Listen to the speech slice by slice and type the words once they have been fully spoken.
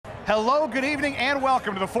Hello, good evening, and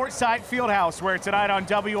welcome to the Fort Site Fieldhouse, where tonight on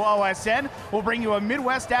WOSN, we'll bring you a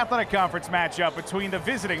Midwest Athletic Conference matchup between the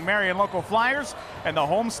visiting Marion local Flyers and the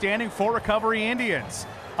homestanding Fort Recovery Indians.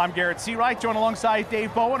 I'm Garrett Seawright, joined alongside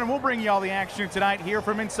Dave Bowen, and we'll bring you all the action tonight here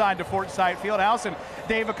from inside the Fort Site Fieldhouse. And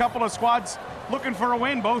Dave, a couple of squads looking for a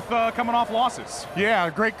win, both coming off losses. Yeah,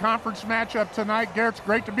 a great conference matchup tonight. Garrett, it's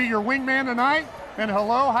great to be your wingman tonight. And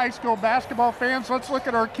hello, high school basketball fans. Let's look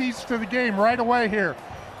at our keys to the game right away here.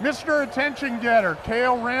 Mr. Attention Getter,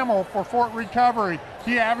 Cale Rammel for Fort Recovery.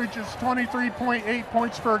 He averages 23.8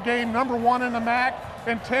 points per game, number 1 in the MAC,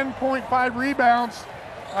 and 10.5 rebounds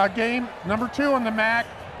a game, number 2 in the MAC.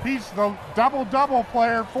 He's the double-double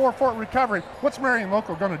player for Fort Recovery. What's Marion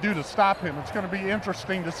Local going to do to stop him? It's going to be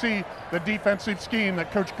interesting to see the defensive scheme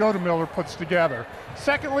that Coach Godemiller puts together.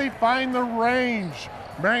 Secondly, find the range.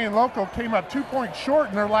 Marion Local came up 2 points short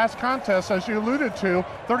in their last contest, as you alluded to,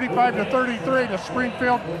 35-33 to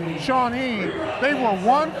Springfield Shawnee. They were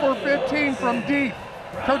 1 for 15 from deep.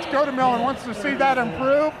 Coach Godemiller wants to see that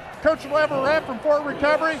improve. Coach Leverett from Fort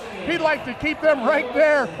Recovery, he'd like to keep them right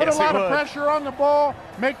there, put a lot of pressure on the ball,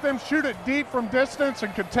 make them shoot it deep from distance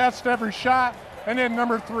and contest every shot. And then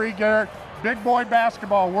number 3, Garrett, big boy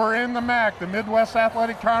basketball. We're in the MAC, the Midwest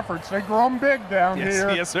Athletic Conference. They grow them big down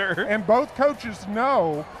here. Yes, sir. And both coaches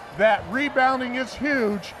know that rebounding is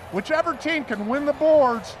huge. Whichever team can win the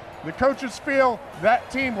boards, the coaches feel that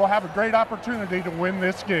team will have a great opportunity to win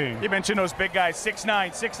this game. You mentioned those big guys,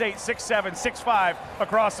 6'9", 6'8", 6'7", 6'5",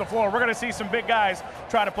 across the floor. We're going to see some big guys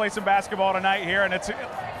try to play some basketball tonight here, and it's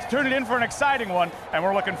turning in for an exciting one, and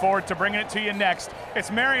we're looking forward to bringing it to you next.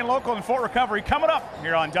 It's Marion Local and Fort Recovery coming up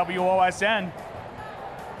here on WOSN.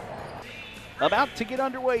 About to get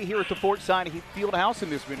underway here at the Fort Site Fieldhouse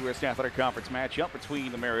in this Midwest Athletic Conference matchup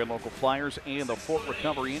between the Marion Local Flyers and the Fort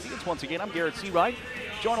Recovery Indians. Once again, I'm Garrett Seawright,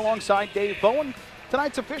 joined alongside Dave Bowen.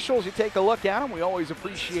 Tonight's officials, you take a look at them. We always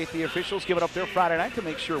appreciate the officials giving up their Friday night to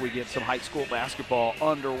make sure we get some high school basketball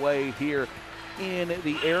underway here in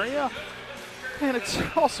the area. And it's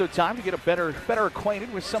also time to get better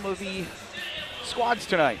acquainted with some of the squads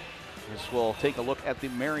tonight. As we'll take a look at the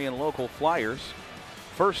Marion Local Flyers.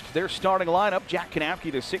 First, their starting lineup, Jack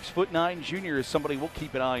Kanapke, the 6'9" junior, is somebody we'll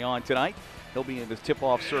keep an eye on tonight. He'll be in the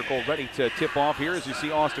tip-off circle, ready to tip off here as you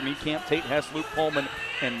see Austin Meekamp, Tate Hess, Luke Pullman,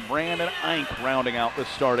 and Brandon Eink rounding out the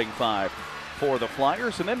starting 5 for the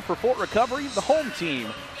Flyers. And then for Fort Recovery, the home team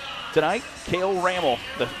tonight, Cale Rammel.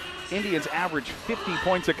 The Indians average 50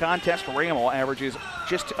 points a contest. Rammel averages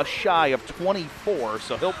just a shy of 24,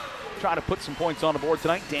 so he'll try to put some points on the board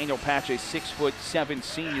tonight. Daniel Patch, a 6'7"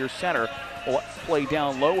 senior center, will play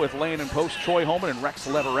down low with Landon Post, Troy Holman, and Rex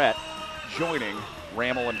Leverett joining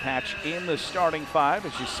Rammel and Patch in the starting 5.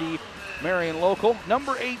 As you see, Marion Local,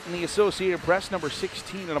 number 8 in the Associated Press, number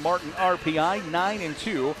 16 in the Martin RPI,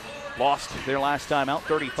 9-2. Lost their last time out,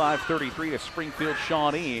 35-33 to Springfield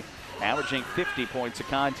Shawnee, averaging 50 points a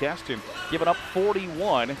contest and giving up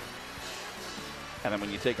 41. And then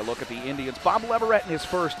when you take a look at the Indians, Bob Leverett in his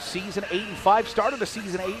first season, 8-5, started the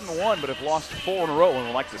season 8-1, but have lost 4 in a row and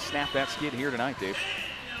would like to snap that skid here tonight, Dave.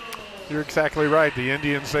 You're exactly right. The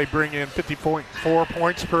Indians, they bring in 50.4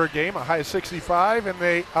 points per game, a high of 65, and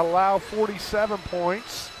they allow 47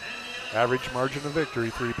 points. Average margin of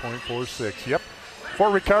victory, 3.46. Yep.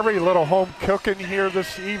 Fort Recovery, a little home cooking here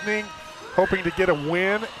this evening, hoping to get a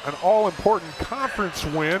win, an all-important conference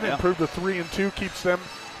win, improve to 3-2, keeps them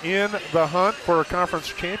in the hunt for a conference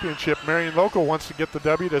championship. Marion Local wants to get the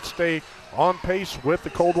W to stay on pace with the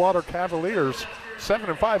Coldwater Cavaliers.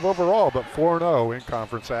 7-5 overall, but 4-0 in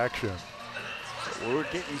conference action. We're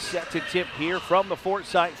getting set to tip here from the Fort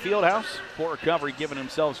Site Fieldhouse. Fort Recovery giving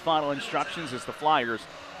themselves final instructions as the Flyers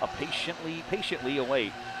patiently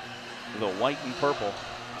await the white and purple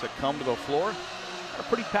to come to the floor. A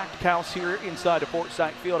pretty packed house here inside the Fort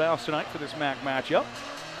Site Fieldhouse tonight for this MAC matchup.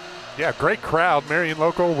 Yeah, great crowd. Marion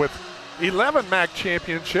Local with 11 MAC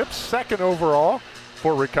championships, 2nd overall.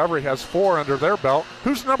 Fort Recovery has 4 under their belt.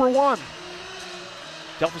 Who's number 1?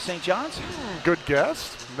 Delta St. John's? Good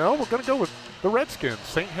guess. No, we're going to go with the Redskins,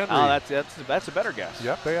 St. Henry. Oh, that's a better guess.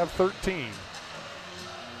 Yep, they have 13.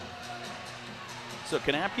 So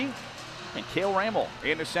Kanapke and Cale Rammel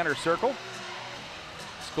in the center circle.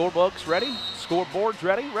 Scorebooks ready, scoreboards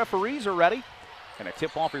ready, referees are ready. And a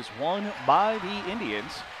tip-off is won by the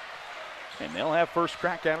Indians. And they'll have first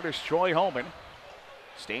crack at it as Troy Holman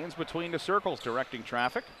stands between the circles directing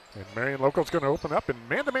traffic. And Marion Local's going to open up in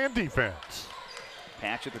man-to-man defense.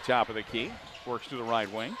 Patch at the top of the key, works to the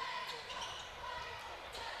right wing.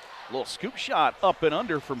 Little scoop shot up and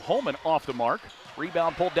under from Holman off the mark.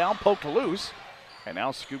 Rebound pulled down, poked loose, and now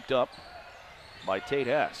scooped up by Tate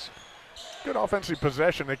Hess. Good offensive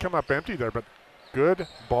possession. They come up empty there, but good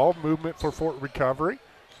ball movement for Fort Recovery.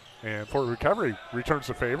 And Fort Recovery returns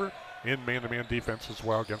the favor in man-to-man defense as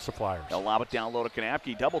well against the Flyers. They'll lob it down low to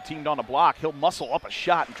Kanapke. Double teamed on the block. He'll muscle up a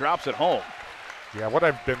shot and drops it home. Yeah, what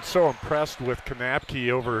I've been so impressed with Kanapke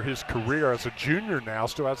over his career as a junior now,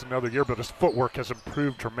 still has another year, but his footwork has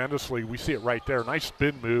improved tremendously. We see it right there. Nice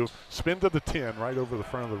spin move. Spin to the 10, right over the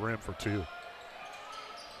front of the rim for 2.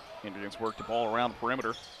 Indians work the ball around the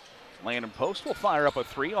perimeter. Landon Post will fire up a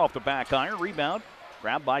 3 off the back iron. Rebound.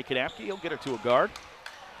 Grabbed by Kanapke. He'll get it to a guard.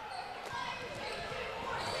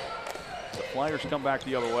 The Flyers come back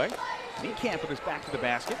the other way. Niekamp with his back to the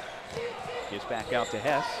basket. Gives back out to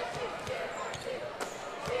Hess.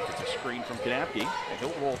 It's a screen from Kanapke, and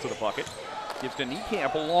he'll roll to the bucket. Gives to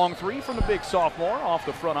Niekamp a long 3 from the big sophomore off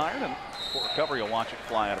the front iron, and Fort Recovery will watch it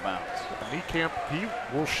fly out of bounds. Niekamp, he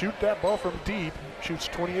will shoot that ball from deep. Shoots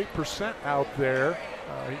 28% out there.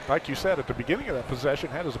 Like you said, at the beginning of that possession,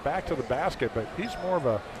 had his back to the basket, but he's more of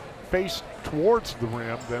a face towards the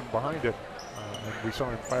rim than behind it. And we saw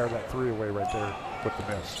him fire that 3 away right there with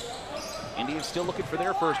the miss. Indians still looking for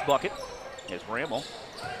their first bucket. As Ramel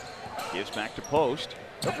gives back to Post.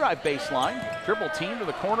 He'll drive baseline. Dribble team to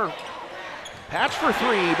the corner. Patch for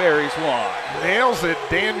 3, buries one. Nails it,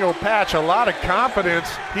 Daniel Patch. A lot of confidence.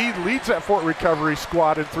 He leads that Fort Recovery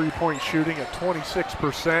squad in three-point shooting at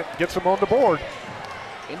 26%. Gets him on the board.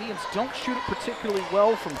 Indians don't shoot it particularly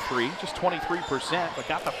well from 3, just 23%, but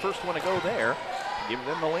got the first one to go there to give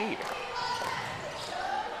them the lead.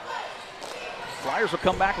 Flyers will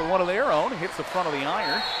come back with one of their own. Hits the front of the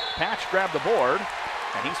iron. Patch grabbed the board,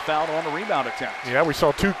 and he's fouled on the rebound attempt. Yeah, we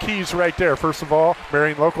saw 2 keys right there. First of all,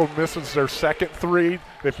 Marion Local misses their second 3.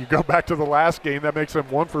 If you go back to the last game, that makes them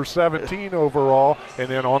 1 for 17 overall. And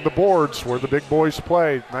then on the boards where the big boys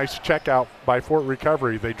play, nice check out by Fort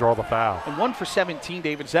Recovery. They draw the foul. And 1 for 17,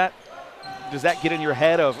 David, does that get in your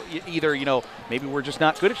head of either, maybe we're just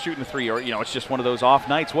not good at shooting a 3, or, it's just one of those off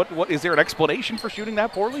nights? What is there an explanation for shooting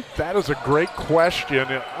that poorly? That is a great question.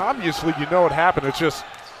 And obviously, it happened. It's just,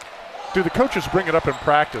 do the coaches bring it up in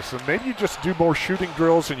practice? And maybe you just do more shooting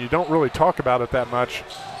drills and you don't really talk about it that much.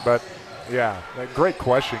 But, yeah, great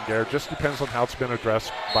question, Garrett. Just depends on how it's been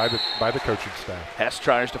addressed by the coaching staff. Hess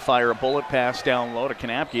tries to fire a bullet pass down low to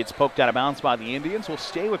Kanapke. It's poked out of bounds by the Indians. We'll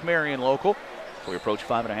stay with Marion Local. We approach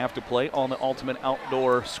 5.5 to play on the Ultimate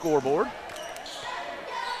Outdoor scoreboard.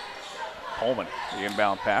 Holman, the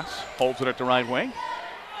inbound pass, holds it at the right wing.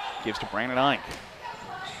 Gives to Brandon Ike.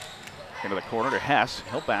 Into the corner to Hess.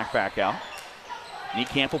 He'll back out.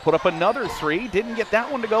 Niekamp will put up another 3. Didn't get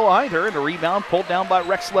that one to go either. And the rebound pulled down by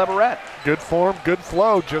Rex Leverett. Good form, good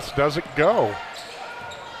flow, just doesn't go.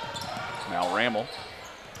 Now Ramel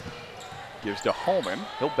gives to Holman.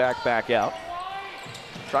 He'll back out.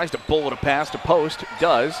 Tries to bullet a pass to Post.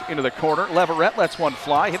 Does. Into the corner. Leverett lets one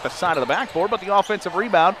fly. Hit the side of the backboard, but the offensive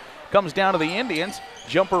rebound comes down to the Indians.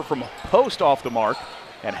 Jumper from Post off the mark.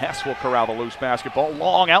 And Hess will corral the loose basketball.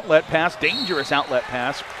 Long outlet pass. Dangerous outlet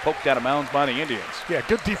pass. Poked out of bounds by the Indians. Yeah,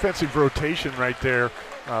 good defensive rotation right there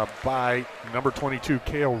by number 22,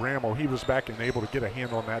 Cale Ramel. He was back and able to get a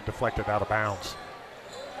handle on that, deflected out of bounds.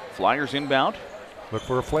 Flyers inbound. Look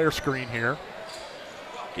for a flare screen here.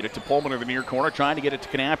 Get it to Pullman in the near corner, trying to get it to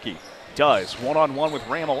Kanapke. Does. One-on-one with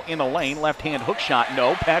Ramel in the lane. Left-hand hook shot.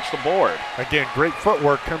 No. Patch the board. Again, great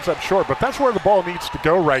footwork. Comes up short, but that's where the ball needs to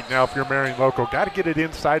go right now if you're Marion Local. Got to get it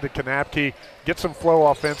inside to Kanapke, get some flow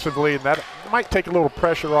offensively, and that might take a little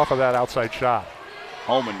pressure off of that outside shot.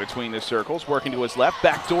 Holman between the circles, working to his left.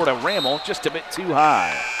 Back door to Ramel, just a bit too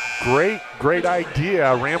high. Great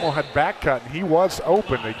idea. Ramel had back cut, and he was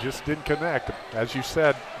open. They just didn't connect. As you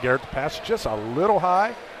said, Garrett, the pass just a little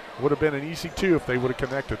high. Would have been an easy 2 if they would have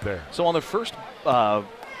connected there. So on the first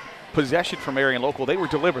possession from Marion Local, they were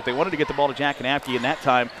deliberate. They wanted to get the ball to Jack Kanapke, and that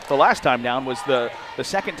time, the last time down was the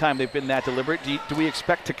second time they've been that deliberate. Do we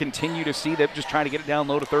expect to continue to see them just trying to get it down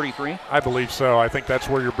low to 33? I believe so. I think that's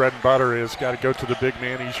where your bread and butter is. Got to go to the big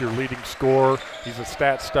man. He's your leading scorer. He's a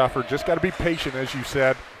stat stuffer. Just got to be patient, as you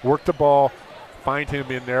said. Work the ball, find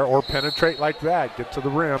him in there, or penetrate like that. Get to the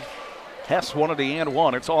rim. Hess wanted the and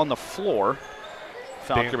one. It's on the floor.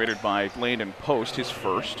 Foul committed by Landon Post, his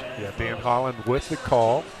first. Yeah, Dan Holland with the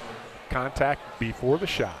call. Contact before the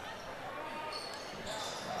shot.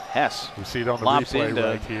 Hess. We see it on the replay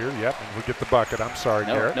right here. Yep, and we get the bucket. I'm sorry,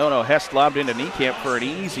 Garrett. No. Hess lobbed into Niekamp for an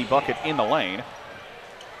easy bucket in the lane.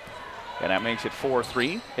 And that makes it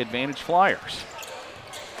 4-3. Advantage Flyers.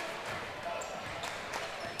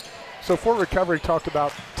 So Fort Recovery talked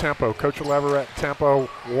about tempo. Coach Leverett, tempo.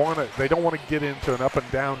 They don't want to get into an up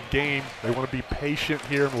and down game. They want to be patient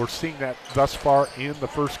here, and we're seeing that thus far in the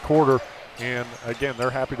first quarter. And again, they're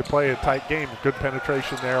happy to play a tight game. Good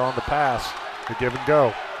penetration there on the pass, the give and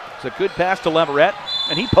go. It's a good pass to Leverett,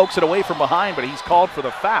 and he pokes it away from behind, but he's called for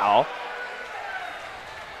the foul.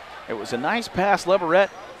 It was a nice pass. Leverett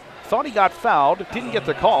thought he got fouled, didn't get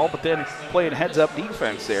the call, but then playing heads-up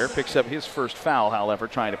defense there, picks up his first foul, however,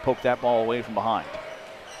 trying to poke that ball away from behind.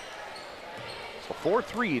 So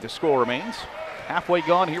 4-3 the score remains. Halfway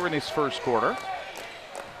gone here in this first quarter.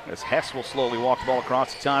 As Hess will slowly walk the ball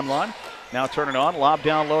across the timeline. Now turn it on, lob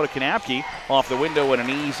down low to Kanapke. Off the window and an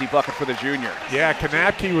easy bucket for the junior. Yeah,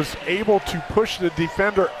 Kanapke was able to push the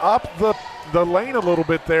defender up the lane a little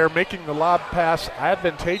bit there, making the lob pass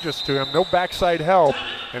advantageous to him. No backside help,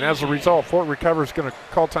 and as a result, Fort Recover is going to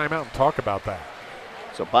call timeout and talk about that.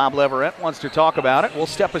 So Bob Leverett wants to talk about it. We'll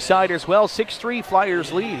step aside as well. 6-3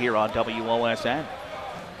 Flyers lead here on WOSN.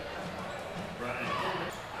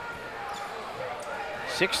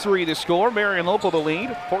 6-3 the score. Marion Local the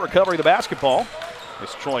lead. Fort Recovery the basketball.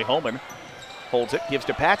 As Troy Holman holds it, gives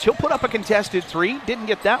to Patch. He'll put up a contested three. Didn't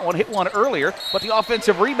get that one, hit one earlier, but the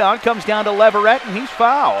offensive rebound comes down to Leverett, and he's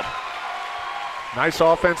fouled. Nice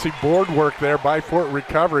offensive board work there by Fort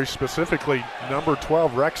Recovery, specifically number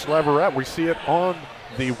 12, Rex Leverett. We see it on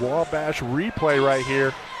the Wabash replay right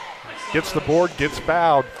here. Gets the board, gets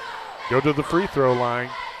fouled. Go to the free throw line.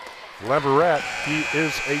 Leverett, he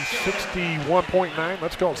is a 61.9,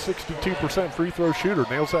 let's call it 62% free throw shooter.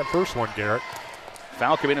 Nails that first one, Garrett.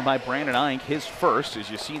 Foul committed by Brandon Eink, his first, as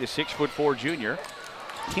you see the 6'4" junior.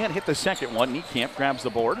 Can't hit the second one. Niekamp grabs the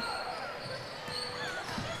board.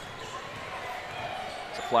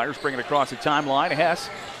 So Flyers bring it across the timeline. Hess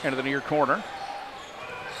into the near corner.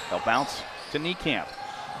 They'll bounce to Niekamp.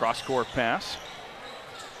 Cross-court pass.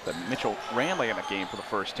 But Mitchell Ranley in the game for the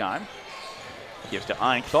first time. Gives to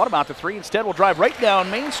Eink. Thought about the three. Instead, will drive right down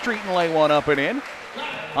Main Street and lay one up and in.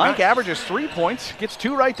 Eink averages 3 points. Gets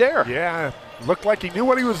two right there. Yeah, looked like he knew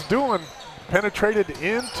what he was doing. Penetrated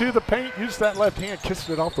into the paint, used that left hand, kissed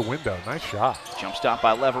it off the window. Nice shot. Jump stop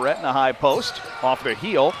by Leverett in the high post. Off the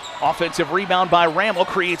heel. Offensive rebound by Ramel.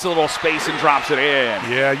 Creates a little space and drops it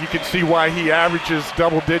in. Yeah, you can see why he averages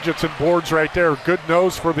double digits in boards right there. Good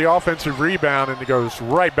nose for the offensive rebound, and he goes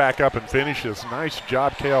right back up and finishes. Nice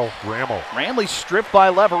job, Cale Ramel. Ramley stripped by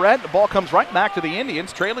Leverett. The ball comes right back to the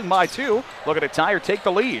Indians, trailing by 2. Looking to tie or take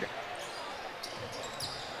the lead.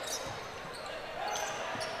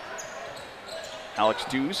 Alex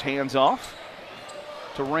Dews hands off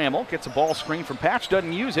to Ramel. Gets a ball screen from Patch,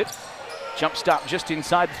 doesn't use it. Jump stop just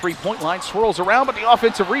inside the three-point line, swirls around, but the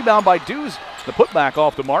offensive rebound by Dews. The putback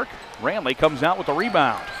off the mark. Ramley comes out with the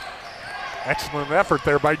rebound. Excellent effort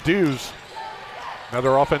there by Dews.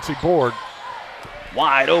 Another offensive board.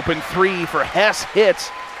 Wide open three for Hess,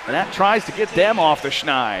 hits, and that tries to get them off the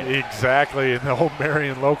schneid. Exactly, and the whole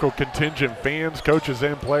Marion local contingent, fans, coaches,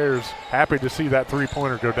 and players, happy to see that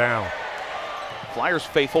three-pointer go down. Flyers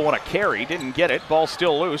faithful want to carry, didn't get it. Ball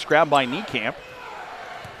still loose, grabbed by Niekamp.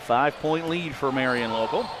 5-point lead for Marion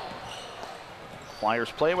Local.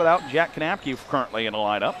 Flyers play without Jack Kanapke currently in the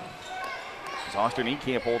lineup. As Austin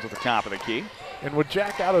Niekamp holds at the top of the key. And with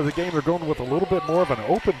Jack out of the game, they're going with a little bit more of an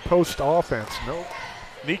open post offense. No,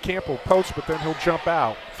 Niekamp will post, but then he'll jump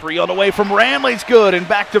out. Three on the way from Ramley's good, and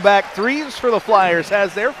back-to-back threes for the Flyers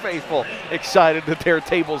has their faithful excited that their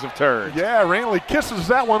tables have turned. Yeah, Ranley kisses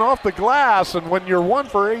that one off the glass, and when you're 1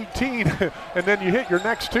 for 18 and then you hit your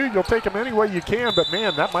next two, you'll take them any way you can, but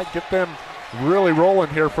man, that might get them really rolling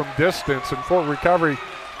here from distance, and Fort Recovery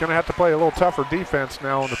going to have to play a little tougher defense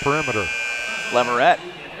now on the perimeter. Leverett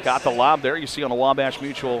got the lob there. You see on the Wabash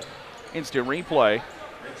Mutual instant replay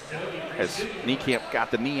as Niekamp got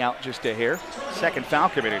the knee out just a hair. Second foul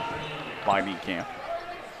committed by Niekamp.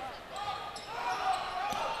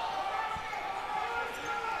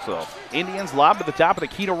 So Indians lob to the top of the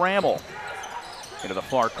key to Ramel. Into the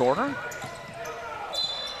far corner.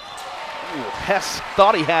 Hess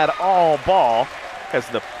thought he had all ball as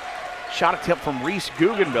the shot attempt from Reese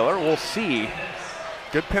Guggenbiller. We'll see.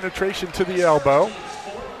 Good penetration to the elbow.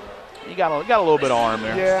 He got a little bit of arm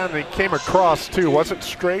there. Yeah, and he came across too. Wasn't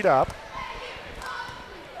straight up.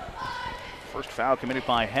 First foul committed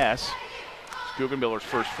by Hess. Guggenbiller's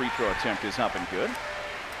first free throw attempt is up and good.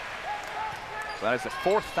 So that is the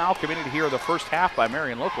fourth foul committed here of the first half by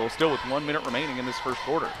Marion Local, still with 1 minute remaining in this first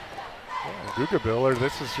quarter. Guggenbiller,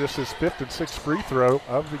 this is just his 5th and 6th free throw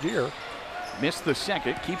of the year. Missed the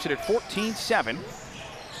second, keeps it at 14-7.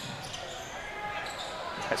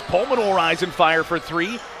 As Pullman will rise and fire for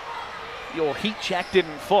three. The old heat check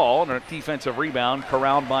didn't fall, and a defensive rebound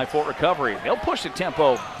corralled by Fort Recovery. They'll push the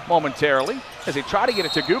tempo momentarily as they try to get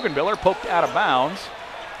it to Guggenbiller, poked out of bounds.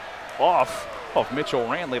 Off of Mitchell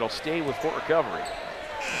Ranley. It'll stay with Fort Recovery.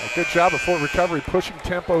 A good job of Fort Recovery pushing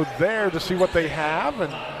tempo there to see what they have,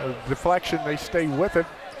 and a deflection, they stay with it.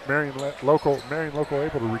 Marion local able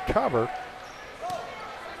to recover.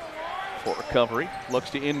 Fort Recovery looks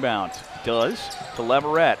to inbound. Does to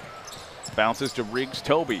Leverett. Bounces to Riggs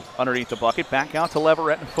Toby underneath the bucket. Back out to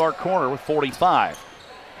Leverett in the far corner with 45.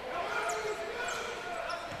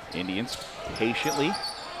 Indians patiently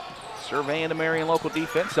surveying the Marion local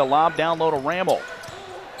defense. A lob down low to Ramble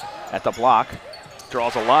at the block.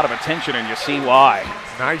 Draws a lot of attention, and you see why.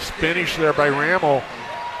 Nice finish there by Ramble.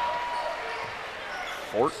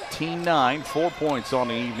 14-9, 4 points on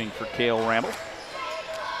the evening for Cale Ramble.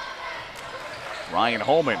 Ryan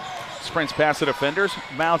Holman sprints past the defenders,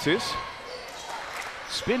 bounces.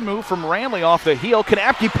 Spin move from Ramley off the heel.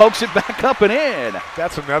 Kanapke pokes it back up and in.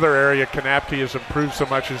 That's another area Kanapke has improved so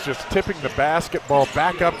much, is just tipping the basketball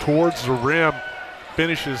back up towards the rim.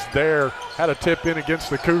 Finishes there. Had a tip in against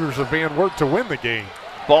the Cougars of Van Wert to win the game.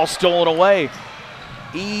 Ball stolen away.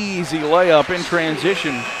 Easy layup in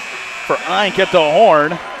transition for Eink at the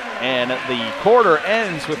horn. And the quarter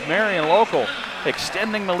ends with Marion local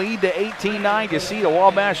extending the lead to 18-9. You see the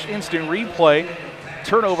Wabash instant replay.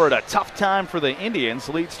 Turnover at a tough time for the Indians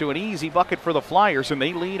leads to an easy bucket for the Flyers, and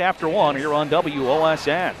they lead after one here on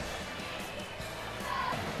WOSN.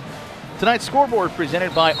 Tonight's scoreboard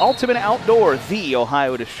presented by Ultimate Outdoor, the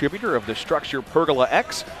Ohio distributor of the Structure Pergola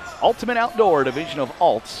X. Ultimate Outdoor, division of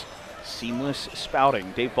Alts. Seamless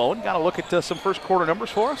spouting. Dave Bowen, got to look at some first quarter numbers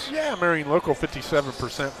for us? Yeah, Marion local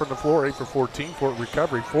 57% from the floor, 8 for 14. Fort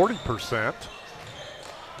Recovery 40%.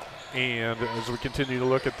 And as we continue to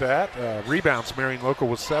look at that, rebounds, Marion local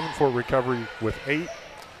with 7, Fort Recovery with 8.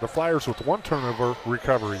 The Flyers with 1 turnover,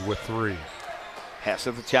 Recovery with 3. Hess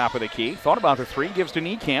at the top of the key. Thought about the 3, gives to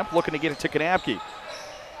Niekamp, looking to get it to Kanapke.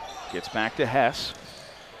 Gets back to Hess.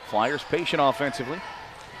 Flyers patient offensively.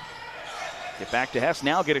 Get back to Hess,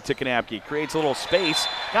 now get it to Kanapke. Creates a little space,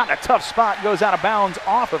 got in a tough spot, goes out of bounds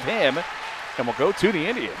off of him, and will go to the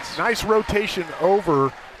Indians. Nice rotation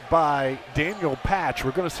over by Daniel Patch.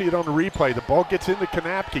 We're going to see it on the replay. The ball gets into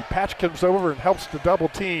Kanapke. Patch comes over and helps the double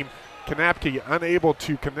team. Kanapke unable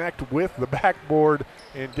to connect with the backboard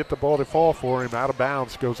and get the ball to fall for him. Out of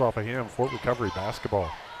bounds, goes off of him. Fort Recovery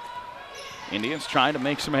basketball. Indians trying to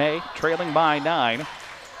make some hay, trailing by 9.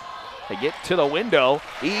 They get to the window.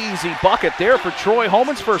 Easy bucket there for Troy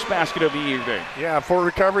Holman's first basket of the evening. Yeah, Fort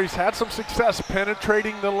Recovery's had some success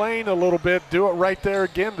penetrating the lane a little bit. Do it right there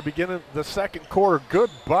again to begin of the second quarter. Good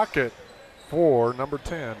bucket for number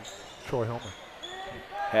 10, Troy Holman.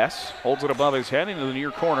 Hess holds it above his head into the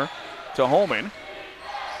near corner to Holman.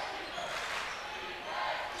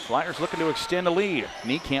 Flyers looking to extend the lead.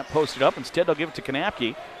 Niekamp posted up. Instead, they'll give it to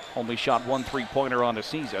Kanapke. Only shot 1 3-pointer on the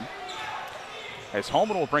season. As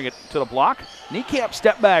Holman will bring it to the block. Niekamp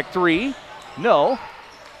step back 3. No.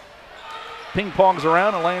 Ping pongs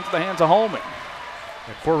around and lands in the hands of Holman.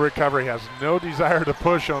 And Fort Recovery has no desire to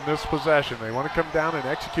push on this possession. They want to come down and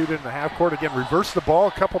execute it in the half court. Again, reverse the ball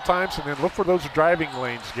a couple times and then look for those driving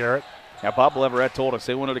lanes, Garrett. Now, Bob Leverett told us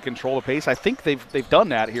they wanted to control the pace. I think they've done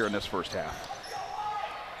that here in this first half.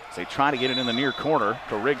 As they try to get it in the near corner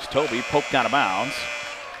to Riggs Toby, poked out of bounds.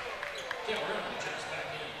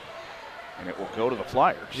 And it will go to the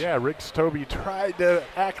Flyers. Yeah, Riggs Toby tried to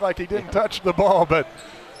act like he didn't touch the ball, but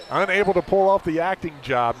unable to pull off the acting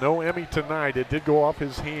job. No Emmy tonight. It did go off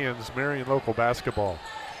his hands. Marion local basketball.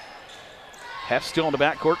 Hess still in the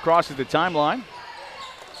backcourt, crosses the timeline.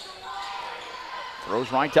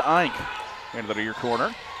 Throws right to Eink into the near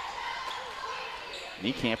corner.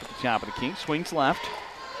 Niekamp at the top of the key, swings left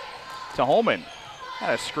to Holman.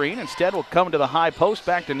 Had a screen, instead will come to the high post,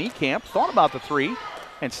 back to Niekamp. Thought about the 3.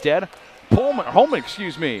 Instead, Pullman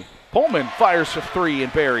fires a 3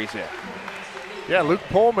 and buries it. Yeah, Luke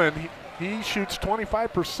Pullman, he shoots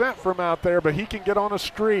 25% from out there, but he can get on a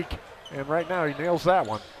streak. And right now he nails that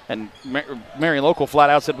one. And Marion local flat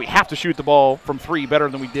out said we have to shoot the ball from 3 better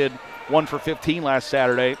than we did 1 for 15 last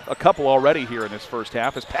Saturday. A couple already here in this first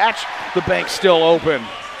half. As Patch, the bank's still open.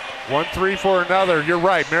 1-3 for another. You're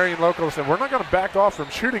right. Marion local said we're not going to back off from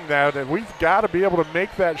shooting that, and we've got to be able to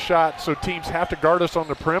make that shot so teams have to guard us on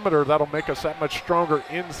the perimeter. That'll make us that much stronger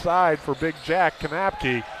inside for Big Jack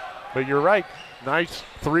Kanapke. But you're right. Nice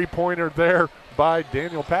 3-pointer there by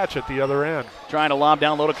Daniel Patch at the other end. Trying to lob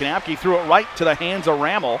down low to Kanapke, threw it right to the hands of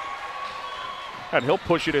Ramel. And he'll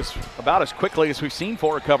push it about as quickly as we've seen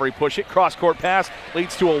Fort Recovery push it. Cross-court pass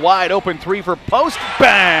leads to a wide-open 3 for Post.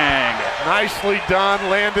 Bang! Nicely done.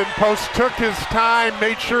 Landon Post took his time,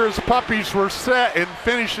 made sure his puppies were set, and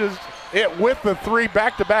finishes it with the 3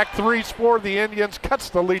 back-to-back threes for the Indians. Cuts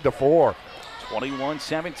the lead to 4.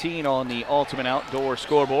 21-17 on the Ultimate Outdoor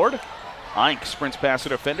scoreboard. Ike sprints past the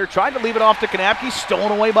defender, tried to leave it off to Kanapke,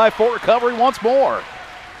 stolen away by Fort Recovery once more.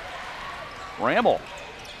 Rammel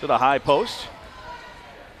to the high post.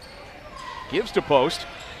 Gives to post.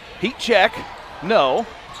 Heat check. No.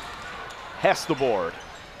 Hess the board.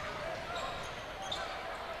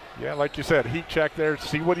 Yeah, like you said, heat check there.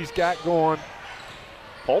 See what he's got going.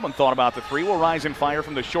 Pullman thought about the three. Will rise and fire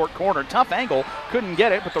from the short corner. Tough angle. Couldn't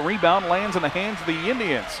get it, but the rebound lands in the hands of the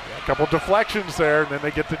Indians. Yeah, a couple deflections there, and then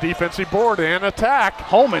they get the defensive board and attack.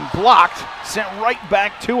 Holman blocked. Sent right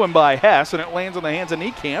back to him by Hess, and it lands in the hands of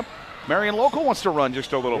Niekamp. Marion Local wants to run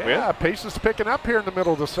just a little bit. Yeah, pace is picking up here in the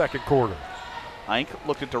middle of the second quarter. Ike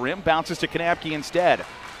looked at the rim, bounces to Kanapke instead.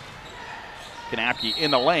 Kanapke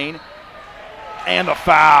in the lane, and the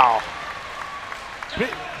foul.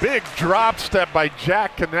 Big drop step by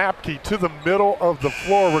Jack Kanapke to the middle of the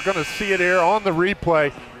floor. We're going to see it here on the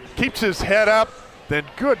replay. Keeps his head up, then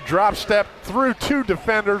good drop step through two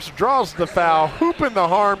defenders, draws the foul, hooping the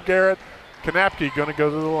harm, Garrett. Kanapke going to go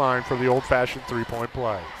to the line for the old-fashioned three-point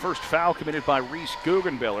play. First foul committed by Reese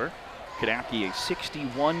Guggenbiller. Kanapke, a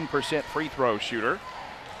 61% free throw shooter.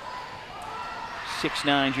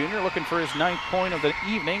 6'9" junior looking for his 9th point of the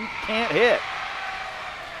evening. Can't hit.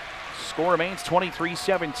 Score remains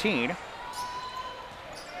 23-17.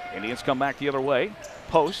 Indians come back the other way.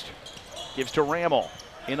 Post gives to Rammel.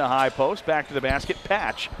 In the high post, back to the basket.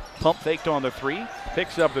 Patch pump faked on the three.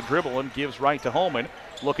 Picks up the dribble and gives right to Holman.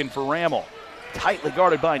 Looking for Rammel. Tightly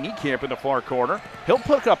guarded by Niekamp in the far corner. He'll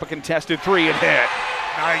pick up a contested three and hit.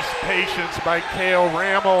 Nice patience by Cale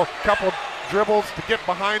Rammel. Couple dribbles to get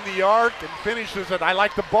behind the arc and finishes it. I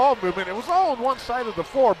like the ball movement. It was all on one side of the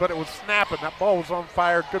floor, but it was snapping. That ball was on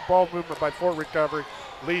fire. Good ball movement by Fort Recovery.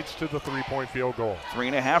 Leads to the three-point field goal.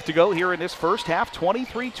 3.5 to go here in this first half.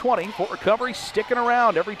 23-20. Fort Recovery sticking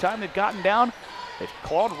around every time they've gotten down. They've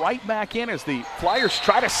clawed right back in as the Flyers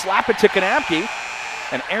try to slap it to Kanapke.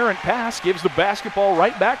 An errant pass gives the basketball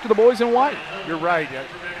right back to the boys in white. You're right.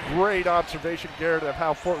 Great observation, Garrett, of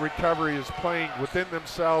how Fort Recovery is playing within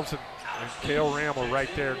themselves. And Cale Rammel right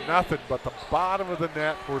there. Nothing but the bottom of the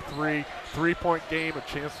net for three-point game. A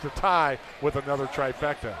chance to tie with another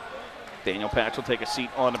trifecta. Daniel Patch will take a seat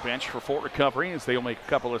on the bench for Fort Recovery as they'll make a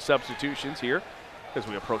couple of substitutions here as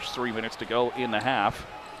we approach 3 minutes to go in the half.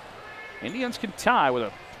 Indians can tie with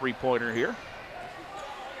a three-pointer here.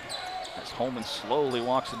 As Holman slowly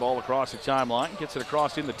walks the ball across the timeline, gets it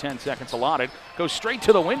across in the 10 seconds allotted, goes straight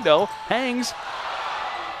to the window, hangs,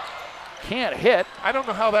 can't hit. I don't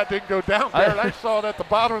know how that didn't go down, Garrett. I saw it at the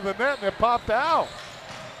bottom of the net and it popped out.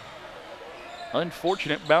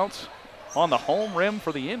 Unfortunate bounce on the home rim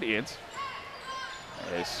for the Indians.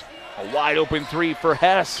 As a wide open three for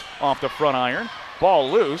Hess off the front iron.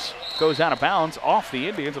 Ball loose, goes out of bounds off the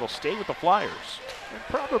Indians. It'll stay with the Flyers. And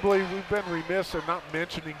probably we've been remiss in not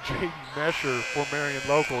mentioning Jaden Mesher for Marion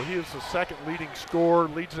Local. He is the second leading scorer,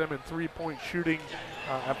 leads them in three-point shooting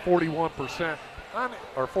at 41%,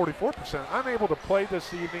 or 44%. Unable to play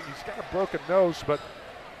this evening. He's got a broken nose, but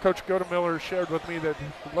Coach Godemiller shared with me that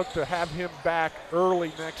he'd look to have him back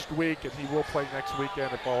early next week, and he will play next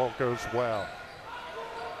weekend if all goes well.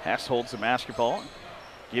 Hess holds the basketball,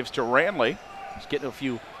 gives to Ranley. He's getting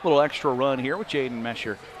a little extra run here with Jaden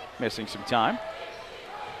Mesher missing some time.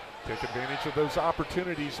 Take advantage of those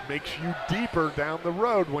opportunities. Makes you deeper down the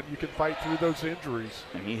road when you can fight through those injuries.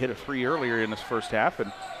 And he hit a three earlier in this first half,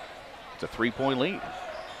 and it's a three-point lead.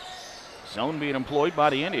 Zone being employed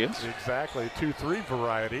by the Indians. Exactly, 2-3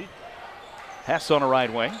 variety. Hess on a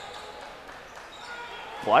right wing.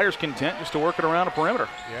 Flyers content just to work it around the perimeter.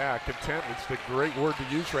 Yeah, content is the great word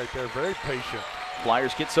to use right there. Very patient.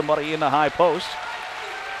 Flyers get somebody in the high post.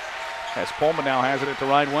 As Pullman now has it at the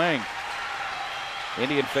right wing.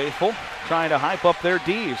 Indian faithful trying to hype up their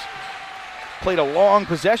D's. Played a long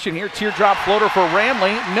possession here. Teardrop floater for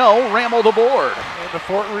Ramley. No, Rammel the board. And the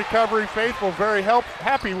Fort Recovery faithful very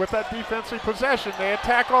happy with that defensive possession. They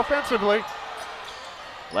attack offensively.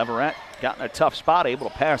 Leverett got in a tough spot, able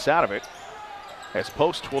to pass out of it. As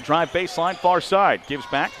Post will drive baseline far side. Gives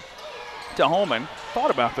back to Holman.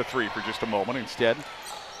 Thought about the three for just a moment. Instead,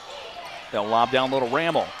 they'll lob down little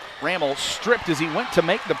Rammel. Rammel stripped as he went to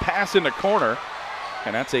make the pass in the corner.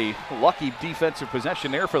 And that's a lucky defensive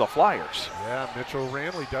possession there for the Flyers. Yeah, Mitchell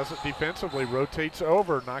Ranley does it defensively, rotates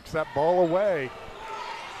over, knocks that ball away.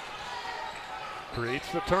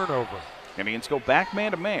 Creates the turnover. Indians go back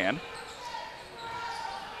man to man.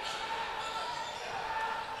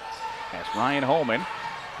 As Ryan Holman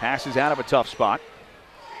passes out of a tough spot.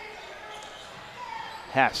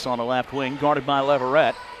 Hess on the left wing, guarded by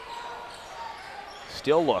Leverett.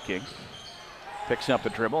 Still looking. Picks up the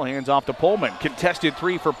dribble, hands off to Pullman. Contested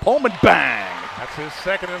three for Pullman, bang! That's his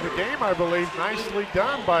second of the game, I believe. Nicely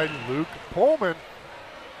done by Luke Pullman.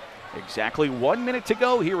 Exactly 1 minute to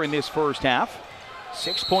go here in this first half.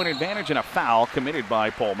 6-point advantage and a foul committed by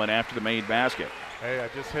Pullman after the made basket. Hey, I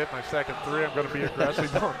just hit my second three. I'm going to be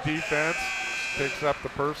aggressive on defense. Picks up the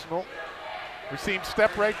personal. We see him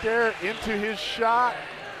step right there into his shot.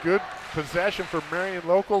 Good possession for Marion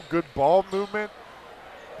Local. Good ball movement.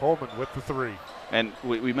 Pullman with the three. And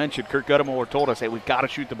we mentioned Kirk Guttemore told us, hey, we've got to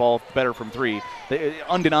shoot the ball better from three. They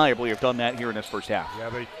undeniably have done that here in this first half. Yeah,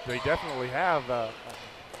 they definitely have. The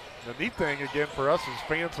neat thing, again, for us as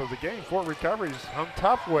fans of the game, Fort Recovery's hung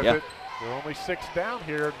tough with it. They're only 6 down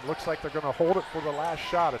here. It looks like they're going to hold it for the last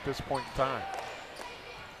shot at this point in time.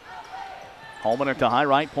 Holman at the high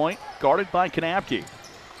right point, guarded by Kanapke.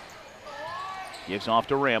 Gives off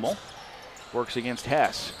to Rammel. Works against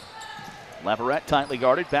Hess. Leverett tightly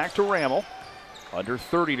guarded, back to Rammel. Under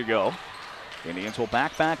 30 to go. Indians will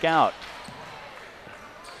back out.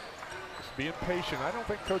 Just being patient. I don't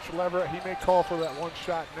think Coach Leverett, he may call for that one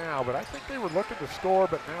shot now, but I think they were looking to score,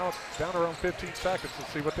 but now it's down around 15 seconds.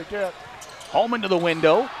 Let's see what they get. Holman to the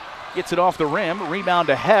window. Gets it off the rim. Rebound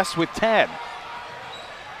to Hess with 10.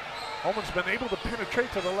 Holman's been able to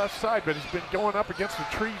penetrate to the left side, but he's been going up against the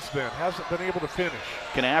trees then. Hasn't been able to finish.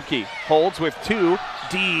 Kanapke holds with 2.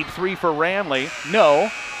 Deep 3 for Ramley. No.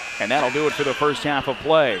 And that'll do it for the first half of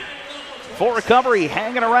play. Fort Recovery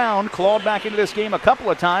hanging around, clawed back into this game a couple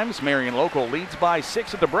of times. Marion Local leads by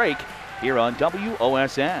 6 at the break here on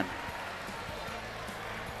WOSN.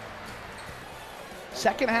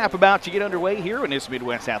 Second half about to get underway here in this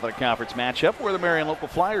Midwest Athletic Conference matchup where the Marion Local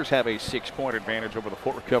Flyers have a 6-point advantage over the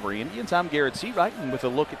Fort Recovery Indians. I'm Garrett Seawright, and with a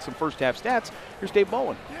look at some first half stats, here's Dave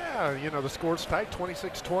Bowen. Yeah, you know, the score's tight,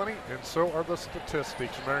 26-20, and so are the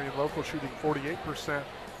statistics. Marion Local shooting 48%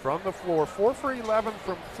 from the floor, 4 for 11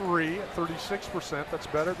 from 3, 36%. That's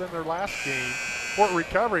better than their last game. Fort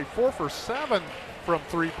Recovery, 4 for 7 from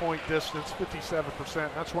three-point distance, 57%.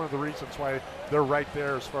 That's one of the reasons why they're right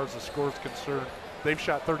there as far as the score is concerned. They've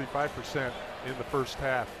shot 35% in the first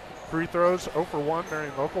half. Free throws, 0 for 1,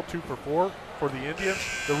 Marion Local, 2 for 4 for the Indians.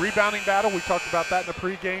 The rebounding battle, we talked about that in the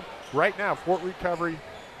pregame. Right now, Fort Recovery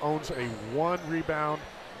owns a 1 rebound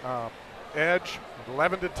edge,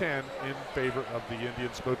 11-10 in favor of the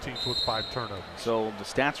Indians, both teams with 5 turnovers. So the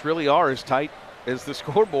stats really are as tight as the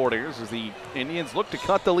scoreboard is, as the Indians look to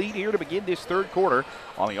cut the lead here to begin this third quarter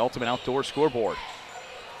on the Ultimate Outdoor scoreboard.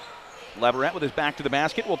 Leverett with his back to the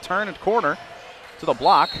basket will turn and corner to the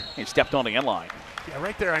block. He stepped on the end line. Yeah,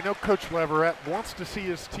 right there. I know Coach Leverett wants to see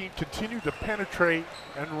his team continue to penetrate,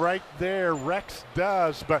 and right there Rex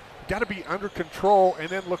does, but got to be under control and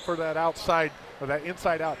then look for that outside or that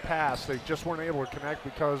inside-out pass. They just weren't able to connect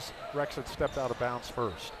because Rex had stepped out of bounds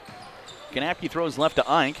first. Kanapke throws left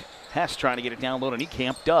to Ike. Hess trying to get it down low, and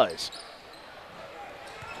Camp does.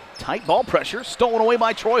 Tight ball pressure, stolen away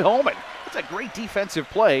by Troy Holman. That's a great defensive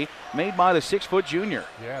play made by the 6-foot junior.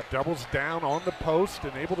 Yeah, doubles down on the post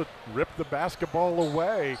and able to rip the basketball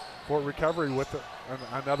away. Fort Recovery with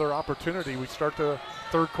another opportunity. We start the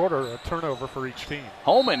third quarter, a turnover for each team.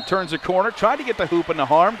 Holman turns a corner, tried to get the hoop in the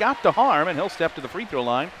harm, got the harm, and he'll step to the free throw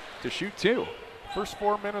line to shoot 2. First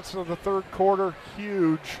 4 minutes of the third quarter,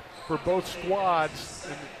 huge for both squads.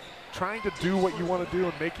 And trying to do what you want to do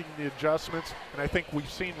and making the adjustments, and I think we've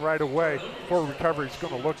seen right away Fort Recovery is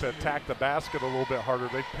going to look to attack the basket a little bit harder.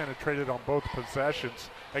 They've penetrated on both possessions.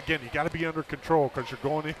 Again, you got to be under control because you're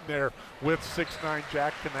going in there with 6'9"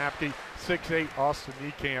 Jack Kanapke, 6'8" Austin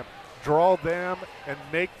Niekamp. Draw them and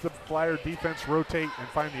make the Flyer defense rotate and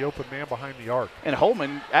find the open man behind the arc. And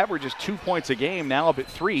Holman averages 2 points a game, now up at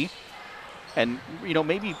 3. And, you know,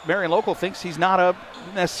 maybe Marion Local thinks he's not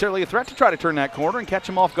necessarily a threat to try to turn that corner and catch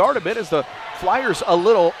him off guard a bit, as the Flyers a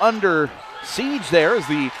little under siege there as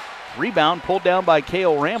the rebound pulled down by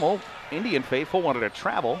Cale Rammel. Indian faithful wanted to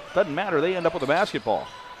travel. Doesn't matter. They end up with the basketball.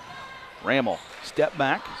 Rammel, step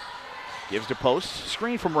back, gives to post.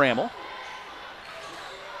 Screen from Rammel.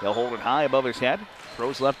 They'll hold it high above his head.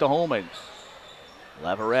 Throws left to Holman.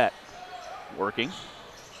 Leverett working.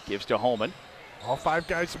 Gives to Holman. All 5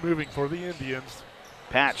 guys moving for the Indians.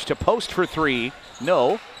 Patch to post for 3.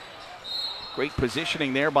 No. Great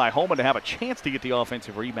positioning there by Holman to have a chance to get the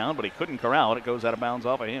offensive rebound, but he couldn't corral it. It goes out of bounds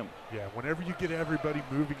off of him. Yeah, whenever you get everybody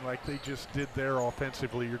moving like they just did there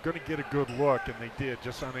offensively, you're going to get a good look, and they did,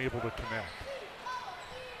 just unable to connect.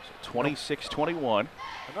 So 26-21.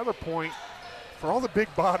 Another point, for all the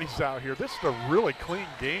big bodies out here, this is a really clean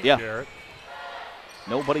game, Garrett.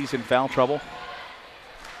 Nobody's in foul trouble.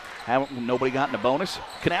 Nobody gotten a bonus.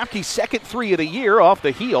 Kanapke's second 3 of the year off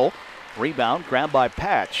the heel. Rebound grabbed by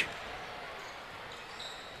Patch.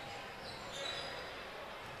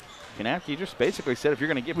 Kanapke just basically said, if you're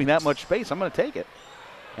going to give me that much space, I'm going to take it.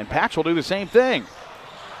 And Patch will do the same thing.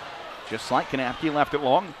 Just like Kanapke left it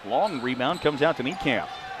long. Long rebound comes out to Niekamp.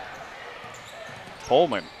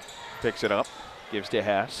 Pullman picks it up, gives to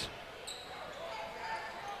Hess.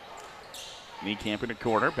 Niekamp in the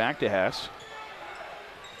corner, back to Hess.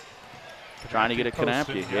 Trying to get a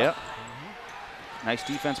Kanapke. Yep. Nice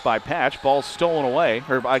defense by Patch. Ball's stolen away,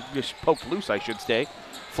 or just poked loose, I should say.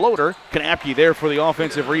 Floater. Kanapke there for the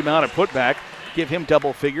offensive rebound and putback. Give him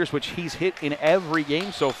double figures, which he's hit in every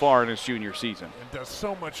game so far in his junior season. And does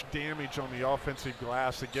so much damage on the offensive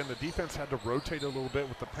glass. Again, the defense had to rotate a little bit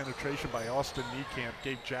with the penetration by Austin Niekamp.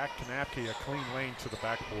 Gave Jack Kanapke a clean lane to the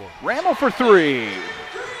backboard. Rammel for three.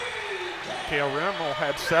 Cale Rammel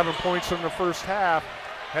had 7 points in the first half,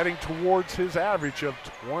 heading towards his average of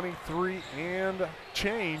 23 and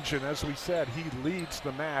change. And as we said, he leads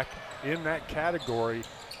the MAC in that category.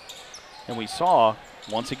 And we saw,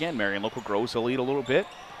 once again, Marion Local grows the lead a little bit.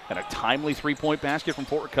 And a timely three-point basket from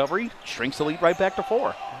Fort Recovery shrinks the lead right back to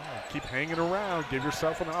 4. Yeah, keep hanging around. Give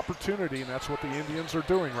yourself an opportunity, and that's what the Indians are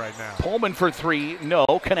doing right now. Pullman for three. No.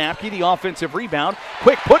 Kanapke, the offensive rebound.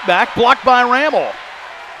 Quick putback, blocked by Rammel.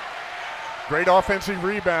 Great offensive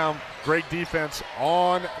rebound. Great defense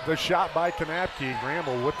on the shot by Kanapke.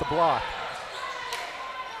 Rammel with the block.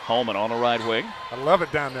 Holman on the right wing. I love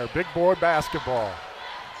it down there. Big boy basketball.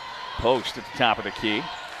 Post at the top of the key.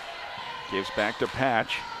 Gives back to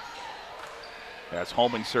Patch. As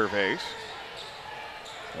Holman surveys.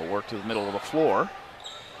 He'll work to the middle of the floor.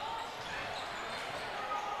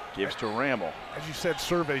 Gives to Rammel. As you said,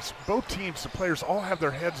 surveys. Both teams, the players all have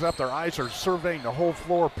their heads up. Their eyes are surveying the whole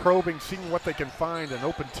floor, probing, seeing what they can find, an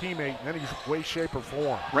open teammate in any way, shape, or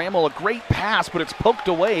form. Rammel, a great pass, but it's poked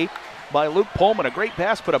away by Luke Pullman. A great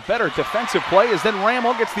pass, but a better defensive play as then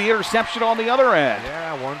Rammel gets the interception on the other end.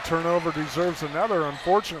 Yeah, one turnover deserves another.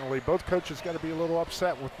 Unfortunately, both coaches got to be a little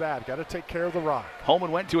upset with that. Got to take care of the rock.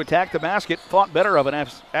 Holman went to attack the basket, thought better of it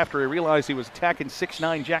after he realized he was attacking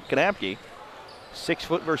 6'9" Jack Kanapke. 6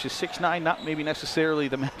 foot versus 6'9", not maybe necessarily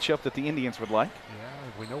the matchup that the Indians would like.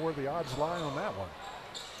 Yeah, we know where the odds lie on that one.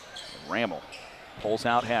 Rammel pulls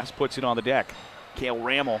out Hess, puts it on the deck. Cale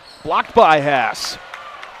Rammel blocked by Hess.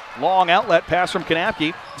 Long outlet pass from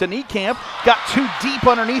Kanapke to Niekamp. Got too deep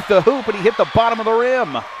underneath the hoop, and he hit the bottom of the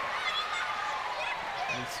rim.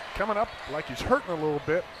 He's coming up like he's hurting a little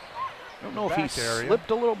bit. I don't know if he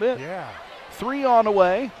slipped a little bit. Yeah. 3 on the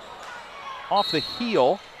way. Off the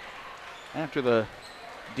heel. After the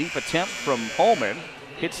deep attempt from Holman,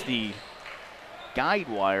 hits the guide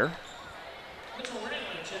wire.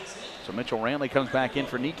 So Mitchell Ranley comes back in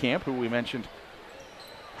for Niekamp, who we mentioned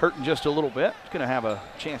hurting just a little bit. He's going to have a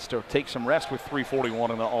chance to take some rest with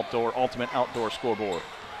 3:41 on the ultimate outdoor scoreboard.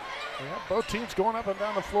 Yeah, both teams going up and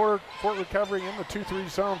down the floor. Fort Recovery in the 2-3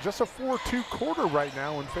 zone. Just a 4-2 quarter right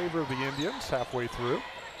now in favor of the Indians halfway through.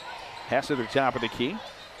 Hess at the top of the key.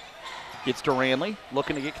 Gets to Ranley,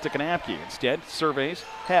 looking to get to Kanapke. Instead, surveys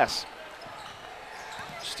Hess.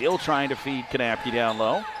 Still trying to feed Kanapke down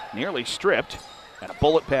low. Nearly stripped. And a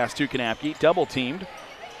bullet pass to Kanapke. Double teamed.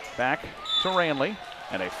 Back to Ranley.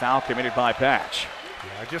 And a foul committed by Patch.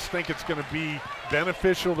 Yeah, I just think it's going to be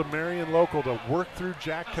beneficial to Marion Local to work through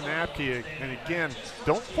Jack Kanapke. And again,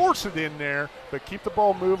 don't force it in there, but keep the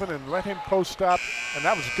ball moving and let him post up. And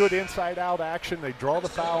that was good inside-out action. They draw the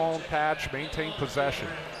foul on Patch, maintain possession.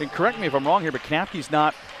 And correct me if I'm wrong here, but Kanapke's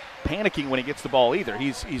not panicking when he gets the ball either.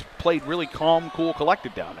 He's played really calm, cool,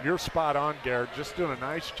 collected down there. You're spot on, Garrett. Just doing a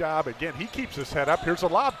nice job. Again, he keeps his head up. Here's a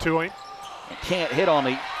lob to him. Can't hit on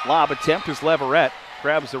the lob attempt as Leverett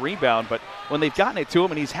grabs the rebound, but when they've gotten it to him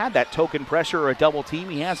and he's had that token pressure or a double team,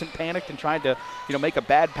 he hasn't panicked and tried to, make a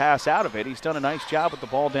bad pass out of it. He's done a nice job with the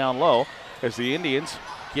ball down low as the Indians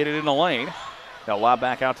get it in the lane. They'll lob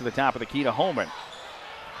back out to the top of the key to Holman.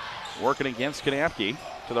 Working against Kanapke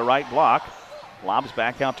to the right block. Lobs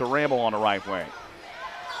back out to Rammel on the right wing.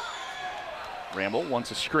 Rammel wants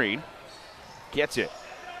a screen. Gets it.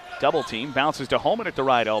 Double team. Bounces to Holman at the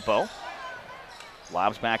right elbow.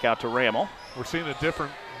 Lobs back out to Rammel. We're seeing a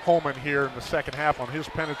different Holman here in the second half on his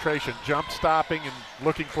penetration, jump stopping and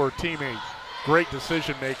looking for a teammate. Great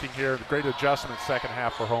decision making here, great adjustment second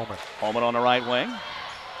half for Holman. Holman on the right wing.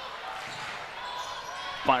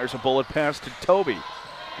 Fires a bullet pass to Toby.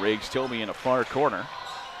 Riggs Toby in a far corner.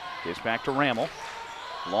 Gives back to Rammel.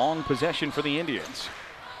 Long possession for the Indians.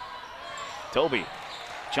 Toby,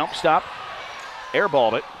 jump stop,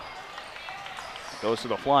 airballed it. Goes to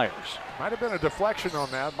the Flyers. Might have been a deflection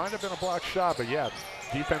on that. Might have been a blocked shot, but yeah,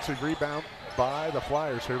 defensive rebound by the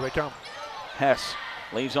Flyers. Here they come. Hess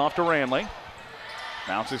leaves off to Ranley.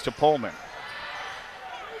 Bounces to Pullman.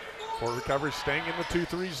 Fort Recovery staying in the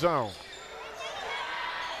 2-3 zone.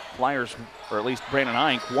 Flyers, or at least Brandon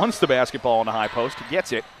Ike, wants the basketball in the high post,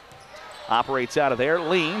 gets it, operates out of there,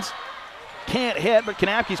 leans, can't hit, but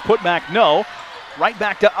Kanapke's put back, no. Right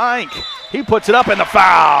back to Ike. He puts it up and the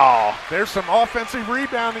foul. There's some offensive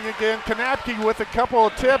rebounding again. Kanapke with a couple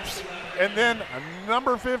of tips. And then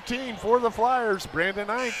number 15 for the Flyers, Brandon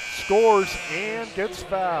Ike, scores and gets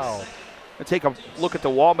fouled. Let's take a look at the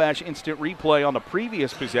Wabash instant replay on the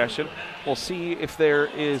previous possession. We'll see if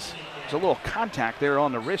there's a little contact there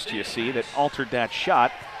on the wrist, you see, that altered that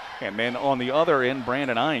shot. And then on the other end,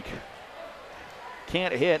 Brandon Ike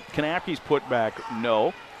can't hit. Kanapke's put back,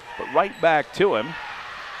 no. But right back to him.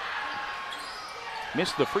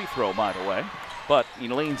 Missed the free throw, by the way. But he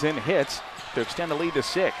leans in, hits to extend the lead to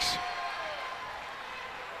 6.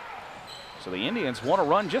 So the Indians want to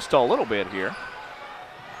run just a little bit here.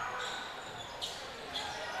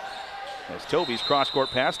 As Toby's cross-court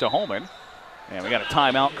pass to Holman. And we got a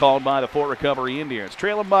timeout called by the Fort Recovery Indians.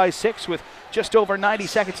 Trailing by 6 with just over 90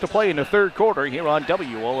 seconds to play in the third quarter here on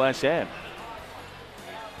WOSN.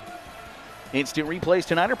 Instant replays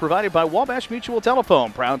tonight are provided by Wabash Mutual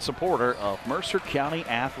Telephone, proud supporter of Mercer County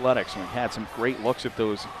Athletics. We've had some great looks at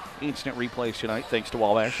those instant replays tonight, thanks to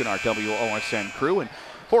Wabash and our WOSN crew. And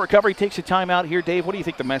Fort Recovery takes a timeout here. Dave, what do you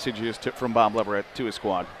think the message is from Bob Leverett to his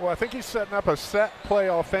squad? Well, I think he's setting up a set play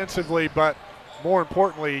offensively, but more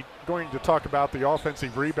importantly, going to talk about the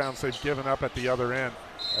offensive rebounds they've given up at the other end.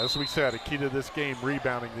 As we said, a key to this game,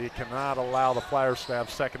 rebounding. They cannot allow the Flyers to have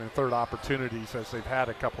second and third opportunities as they've had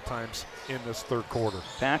a couple times in this third quarter.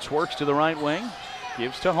 Patch works to the right wing,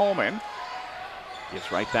 gives to Holman.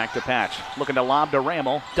 Gives right back to Patch. Looking to lob to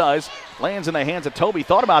Rammel. Does. Lands in the hands of Toby.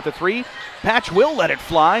 Thought about the three. Patch will let it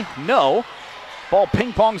fly. No. Ball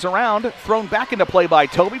ping-pongs around. Thrown back into play by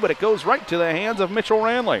Toby, but it goes right to the hands of Mitchell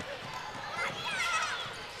Ranley.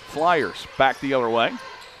 Flyers back the other way.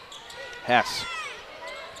 Hess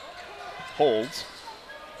holds.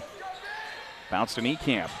 Bounce to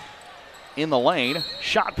Niekamp. In the lane.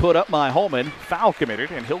 Shot put up by Holman. Foul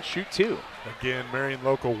committed, and he'll shoot 2. Again, Marion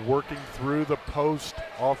Local working through the post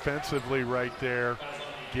offensively right there.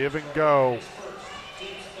 Give and go.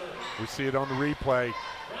 We see it on the replay.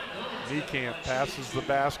 Niekamp passes the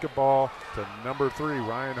basketball to number 3,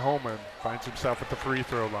 Ryan Holman. Finds himself at the free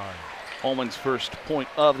throw line. Holman's first point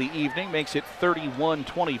of the evening makes it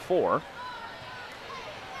 31-24.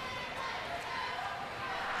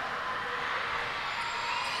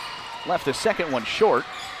 Left the second one short.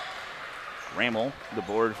 Rammel, the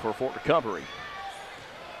board for Fort Recovery.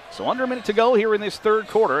 So under a minute to go here in this third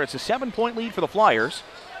quarter. It's a 7-point lead for the Flyers.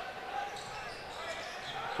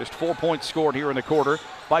 Just 4 points scored here in the quarter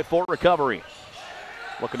by Fort Recovery.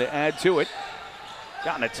 Looking to add to it.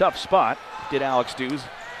 Got in a tough spot, did Alex Dews.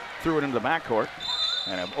 Threw it into the backcourt.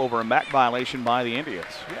 And an over and back violation by the Indians.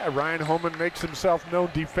 Yeah, Ryan Holman makes himself known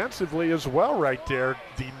defensively as well right there,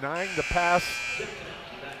 denying the pass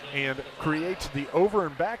and creates the over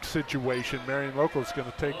and back situation. Marion Local is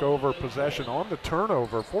going to take over possession on the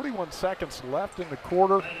turnover. 41 seconds left in the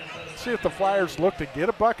quarter. See if the Flyers look to get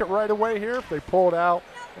a bucket right away here. If they pull it out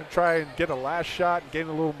and try and get a last shot and gain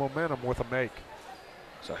a little momentum with a make.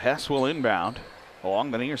 So Hess will inbound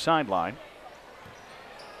along the near sideline.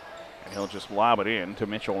 And he'll just lob it in to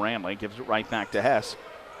Mitchell Ranley. Gives it right back to Hess.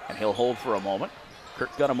 And he'll hold for a moment.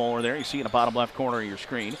 Kirk Guttem over there. You see in the bottom left corner of your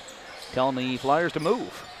screen. Telling the Flyers to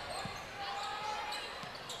move.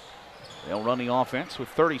 They'll run the offense with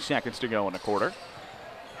 30 seconds to go in the quarter.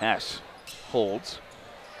 Hess holds.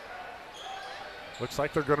 Looks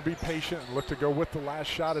like they're going to be patient and look to go with the last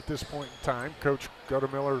shot at this point in time. Coach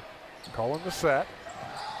Guttemiller calling the set.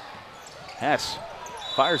 Hess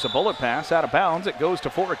fires a bullet pass out of bounds. It goes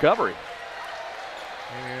to Fort Recovery.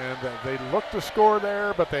 And they looked to score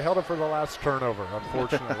there, but they held it for the last turnover,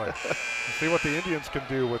 unfortunately. We'll see what the Indians can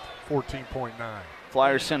do with 14.9.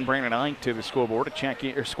 Flyers send Brandon Ike to the scoreboard to check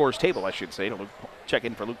in, or scores table, I should say, to check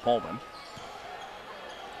in for Luke Pullman.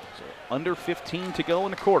 So under 15 to go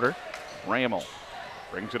in the quarter. Rammel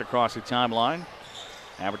brings it across the timeline,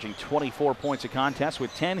 averaging 24 points a contest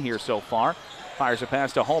with 10 here so far. Fires a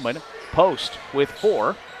pass to Holman. Post with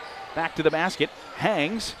 4. Back to the basket.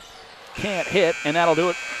 Hangs. Can't hit, and that'll do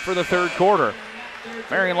it for the third quarter.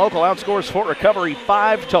 Marion Local outscores Fort Recovery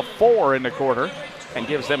 5-4 in the quarter and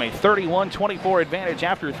gives them a 31-24 advantage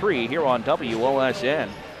after 3 here on WOSN.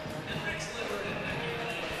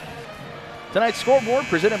 Tonight's scoreboard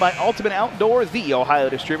presented by Ultimate Outdoor, the Ohio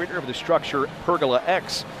distributor of the structure Pergola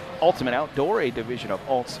X. Ultimate Outdoor, a division of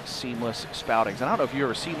Alt's Seamless Spoutings. And I don't know if you've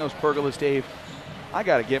ever seen those pergolas, Dave. I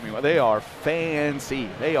got to get me one. They are fancy.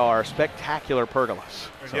 They are spectacular pergolas.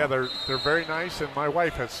 So. Yeah, they're very nice, and my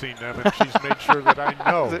wife has seen them, and she's made sure that I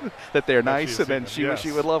know that they're nice, and then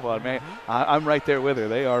she would love one. Man, I'm right there with her.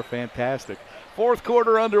 They are fantastic. Fourth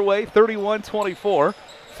quarter underway, 31-24.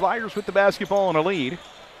 Flyers with the basketball in a lead.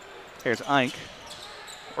 Here's Ike.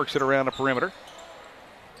 Works it around the perimeter.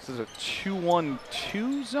 This is a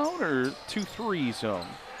 2-1-2 zone or 2-3 zone?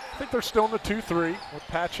 I think they're still in the 2-3 with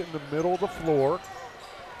Patch in the middle of the floor.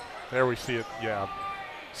 There we see it, yeah.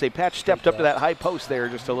 Say Patch stepped up to that high post there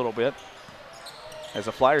just a little bit. As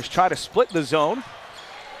the Flyers try to split the zone.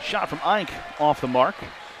 Shot from Ike off the mark.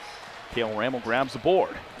 Cale Ramel grabs the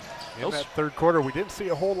board. In that third quarter, we didn't see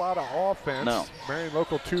a whole lot of offense. No. Marion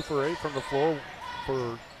Local 2 for 8 from the floor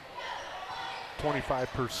for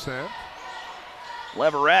 25%.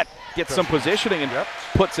 Leverett gets some positioning and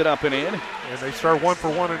puts it up and in. And they start 1 for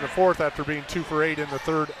 1 in the fourth after being 2 for 8 in the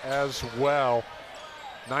third as well.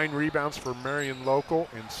 9 rebounds for Marion Local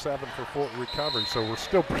and 7 for Fort Recovery. So we're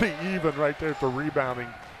still pretty even right there at the rebounding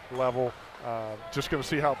level. Just going to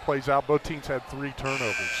see how it plays out. Both teams had 3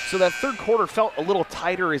 turnovers. So that third quarter felt a little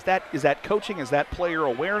tighter. Is that coaching? Is that player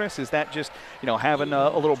awareness? Is that just having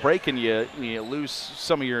a little break and you lose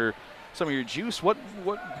some of your juice? What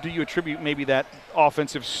do you attribute maybe that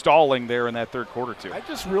offensive stalling there in that third quarter to? I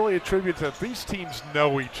just really attribute that these teams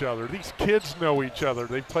know each other. These kids know each other.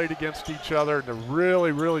 They've played against each other, and they're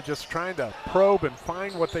really, really just trying to probe and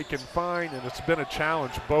find what they can find, and it's been a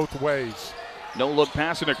challenge both ways. No-look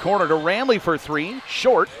pass in the corner to Ramley for 3.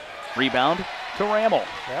 Short. Rebound to Ramel.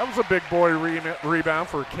 That was a big boy rebound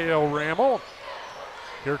for Cale Ramel.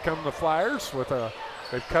 Here come the Flyers with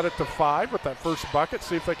they've cut it to 5 with that first bucket.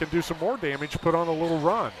 See if they can do some more damage, put on a little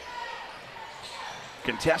run.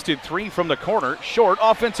 Contested 3 from the corner. Short.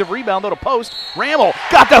 Offensive rebound, though, to post. Ramel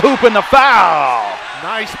got the hoop and the foul.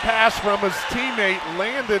 Nice pass from his teammate,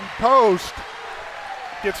 Landon Post.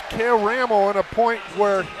 Gets Cale Ramel in a point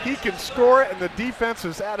where he can score it, and the defense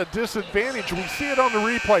is at a disadvantage. We see it on the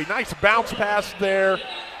replay. Nice bounce pass there.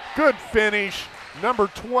 Good finish. Number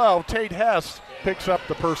 12, Tate Hess, picks up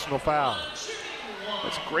the personal foul.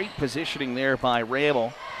 That's great positioning there by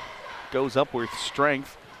Ramel. Goes up with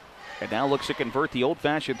strength, and now looks to convert the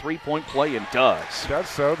old-fashioned three-point play, and does. Does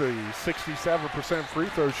so. The 67% free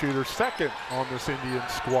throw shooter, second on this Indian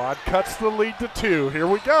squad, cuts the lead to 2. Here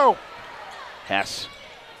we go. Hess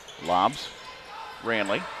lobs.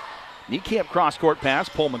 Ranley. Niekamp cross-court pass.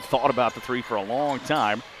 Pullman thought about the 3 for a long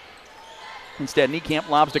time. Instead, Niekamp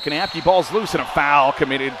lobs to Kanapke. Ball's loose and a foul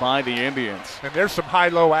committed by the Indians. And there's some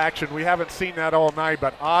high-low action. We haven't seen that all night,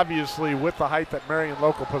 but obviously with the height that Marion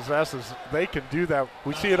Local possesses, they can do that.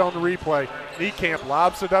 We see it on the replay. Niekamp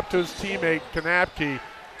lobs it up to his teammate, Kanapke.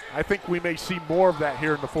 I think we may see more of that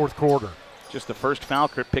here in the fourth quarter. Just the first foul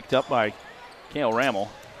picked up by Cale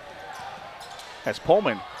Ramel. As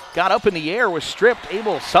Pullman got up in the air, was stripped,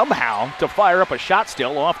 able somehow to fire up a shot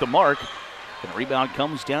still off the mark. And the rebound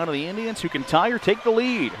comes down to the Indians, who can tie or take the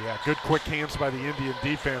lead. Yeah, good quick hands by the Indian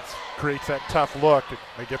defense. Creates that tough look.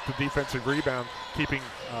 They get the defensive rebound, keeping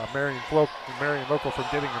Marion Local from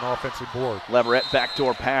getting an offensive board. Leverett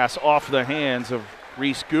backdoor pass off the hands of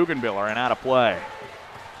Reese Guggenbiller and out of play.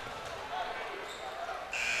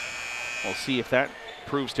 We'll see if that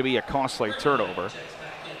proves to be a costly turnover,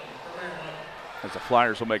 as the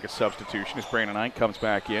Flyers will make a substitution as Brandon Ike comes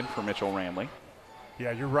back in for Mitchell Ramley.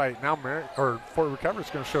 Yeah, you're right. Now Fort Recovery is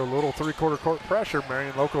going to show a little three-quarter court pressure.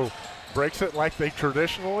 Marion Local breaks it like they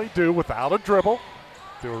traditionally do without a dribble.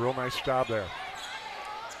 Do a real nice job there.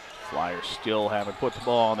 Flyers still haven't put the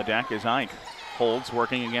ball on the deck as Ike holds,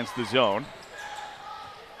 working against the zone.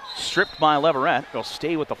 Stripped by Leverett. They'll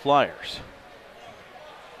stay with the Flyers.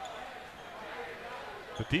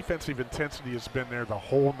 The defensive intensity has been there the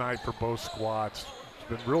whole night for both squads. It's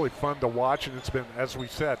been really fun to watch, and it's been, as we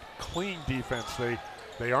said, clean defense.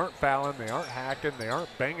 They aren't fouling, they aren't hacking, they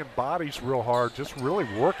aren't banging bodies real hard, just really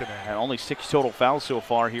working at it. And only 6 total fouls so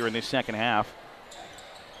far here in this second half.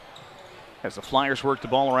 As the Flyers work the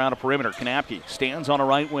ball around a perimeter, Kanapke stands on a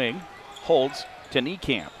right wing, holds to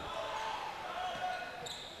Niekamp.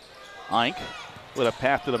 Ike with a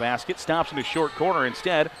path to the basket, stops in the short corner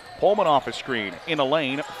instead. Pullman off a screen, in the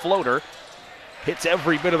lane, floater, hits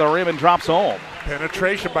every bit of the rim and drops home.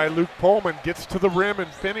 Penetration by Luke Pullman, gets to the rim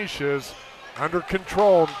and finishes. Under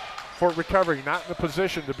control. Fort Recovery not in a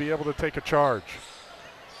position to be able to take a charge.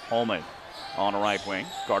 Pullman on the right wing,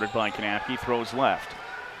 guarded by Kanapke, throws left.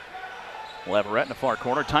 Leverett in the far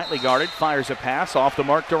corner, tightly guarded, fires a pass off the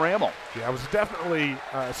mark to Ramel. Yeah, it was definitely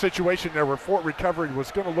a situation there where Fort Recovery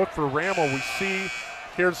was going to look for Ramel. We see,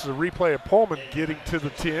 here's the replay of Pullman getting to the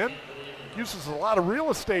 10. Uses a lot of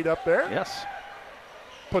real estate up there. Yes.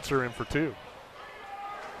 puts her in for 2.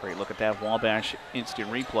 Great look at that Wabash instant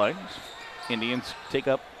replay. Indians take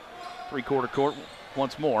up three-quarter court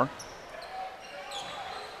once more.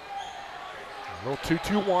 A little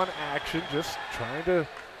 2-2-1 action, just trying to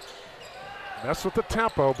mess with the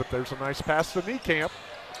tempo, but there's a nice pass to Niekamp.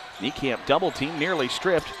 Niekamp double team, nearly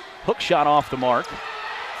stripped. Hook shot off the mark.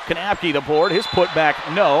 Kanapke the board, his putback,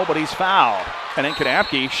 no, but he's fouled. And then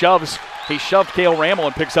Kanapke shoved Cale Ramel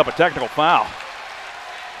and picks up a technical foul.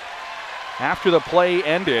 After the play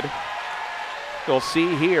ended, you'll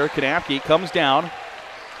see here, Kanapke comes down,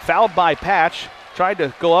 fouled by Patch, tried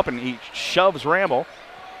to go up and he shoves Ramel.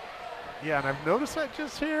 Yeah, and I've noticed that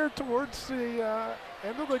just here towards the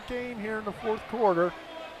end of the game here in the 4th quarter.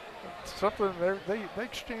 Something they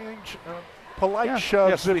exchange polite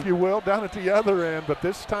shoves, if you will, down at the other end, but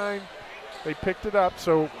this time they picked it up.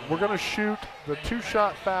 So we're going to shoot the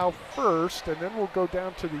 2-shot foul first, and then we'll go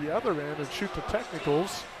down to the other end and shoot the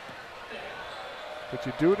technicals. But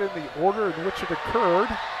you do it in the order in which it occurred.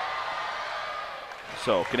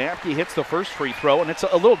 So Kanapke hits the first free throw, and it's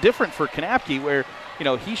a little different for Kanapke where,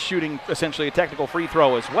 he's shooting essentially a technical free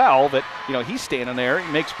throw as well, that, he's standing there,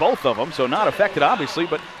 he makes both of them, so not affected obviously,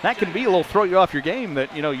 but that can be a little throw you off your game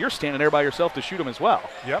that, you're standing there by yourself to shoot them as well.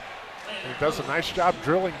 Yep. He does a nice job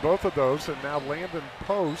drilling both of those, and now Landon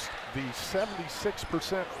Post, the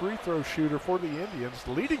 76% free throw shooter for the Indians,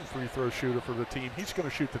 leading free throw shooter for the team, he's going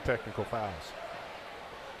to shoot the technical fouls.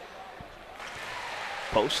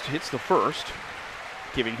 Post hits the first,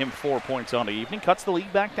 giving him 4 points on the evening. Cuts the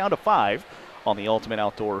lead back down to 5 on the Ultimate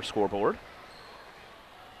Outdoor scoreboard.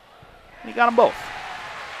 And he got them both.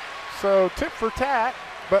 So tip for tat,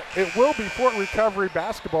 but it will be Fort Recovery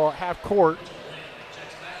basketball at half court.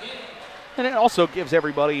 And it also gives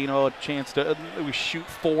everybody, a chance to shoot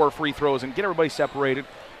 4 free throws and get everybody separated.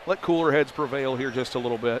 Let cooler heads prevail here just a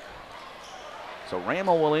little bit. So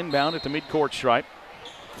Ramel will inbound at the midcourt stripe.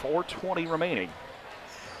 4:20 remaining.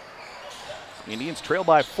 Indians trail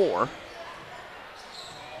by 4.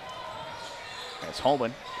 As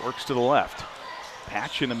Holman works to the left.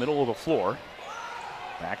 Patch in the middle of the floor.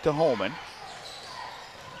 Back to Holman.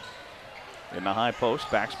 In the high post,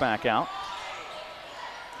 backs back out.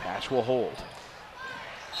 Patch will hold.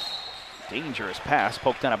 Dangerous pass,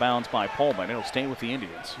 poked out of bounds by Pullman. It'll stay with the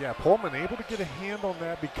Indians. Yeah, Pullman able to get a hand on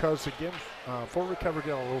that because, again, Fort Recovery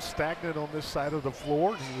got a little stagnant on this side of the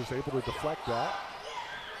floor, and he was able to deflect that.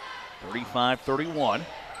 35-31.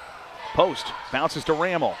 Post bounces to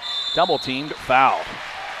Ramel. Double teamed, fouled.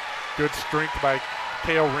 Good strength by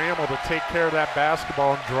Cale Ramel to take care of that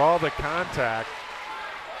basketball and draw the contact.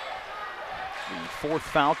 The 4th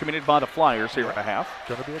foul committed by the Flyers here at a half.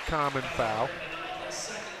 Going to be a common foul.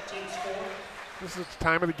 This is the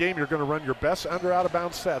time of the game you're going to run your best under out of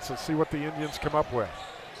bounds sets and see what the Indians come up with.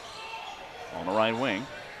 On the right wing,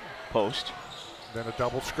 Post. Then a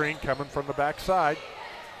double screen coming from the backside.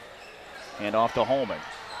 Hand off to Holman.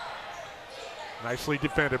 Nicely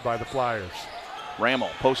defended by the Flyers. Ramel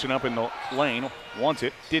posting up in the lane, wants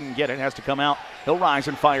it, didn't get it, has to come out. He'll rise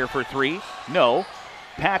and fire for 3. No.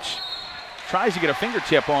 Patch tries to get a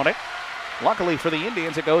fingertip on it. Luckily for the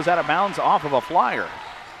Indians, it goes out of bounds off of a Flyer.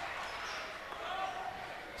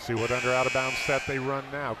 See what under out of bounds set they run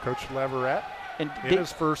now. Coach Leverett in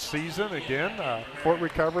his first season, again, Fort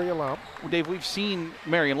Recovery alum. Dave, we've seen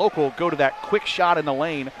Marion Local go to that quick shot in the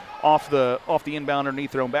lane off the inbound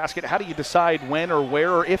underneath their own basket. How do you decide when or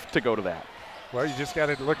where or if to go to that? Well, you just got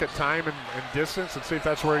to look at time and distance and see if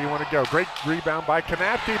that's where you want to go. Great rebound by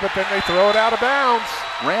Kanapke, but then they throw it out of bounds.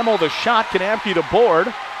 Ramel the shot, Kanapke the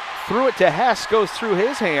board. Threw it to Hess, goes through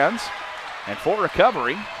his hands. And Fort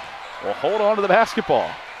Recovery will hold on to the basketball.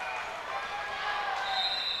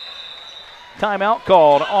 Timeout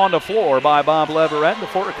called on the floor by Bob Leverett, the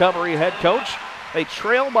Fort Recovery head coach. They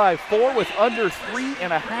trail by 4 with under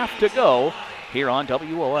 3.5 to go here on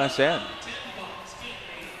WOSN.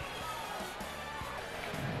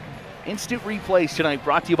 Instant replays tonight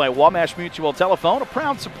brought to you by Wabash Mutual Telephone, a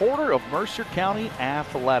proud supporter of Mercer County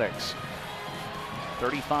Athletics.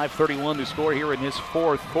 35-31 to score here in this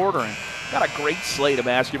 4th quarter. And got a great slate of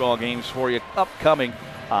basketball games for you upcoming.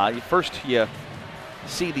 First, you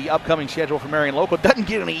see the upcoming schedule for Marion Local. Doesn't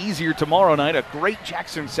get any easier tomorrow night. A great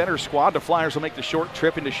Jackson Center squad. The Flyers will make the short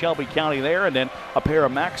trip into Shelby County there, and then a pair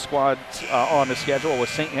of MAC squads on the schedule with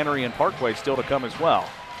St. Henry and Parkway still to come as well.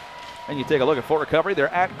 And you take a look at Fort Recovery.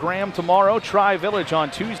 They're at Graham tomorrow, Tri-Village on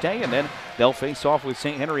Tuesday, and then they'll face off with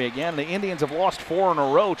St. Henry again. The Indians have lost 4 in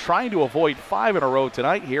a row, trying to avoid 5 in a row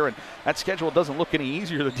tonight here, and that schedule doesn't look any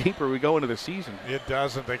easier the deeper we go into the season. It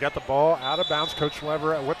doesn't. They got the ball out of bounds. Coach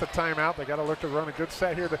Leverett with the timeout. They got to look to run a good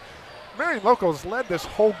set here to Marion Locals led this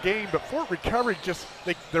whole game, but Fort Recovery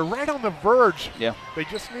they're right on the verge. Yeah. They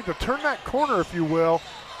just need to turn that corner, if you will.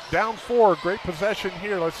 Down 4, great possession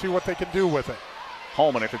here. Let's see what they can do with it.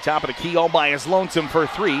 Holman at the top of the key all by his lonesome for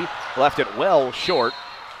 3. Left it well short.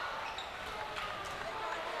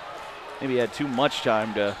 Maybe he had too much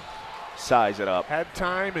time to size it up. Had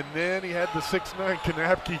time, and then he had the 6'9"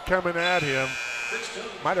 Kanapke coming at him.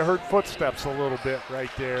 Might have heard footsteps a little bit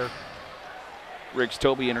right there. Riggs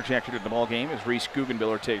Toby interjected in the ball game as Reese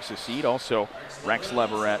Guggenbiller takes a seat. Also, Rex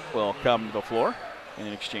Leverett will come to the floor in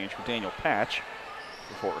exchange for Daniel Patch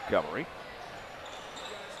for Fort Recovery.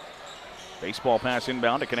 Baseball pass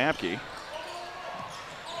inbound to Kanapke.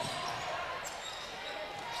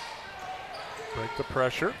 Break the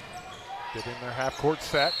pressure. Get in their half-court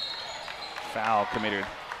set. Foul committed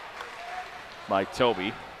by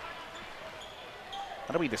Toby.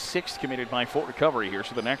 That'll be the 6th committed by Fort Recovery here,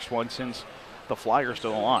 so the next one sends the Flyers to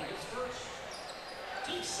the line.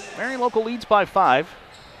 Marion Local leads by 4,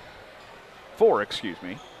 excuse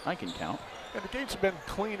me. I can count. And the game's been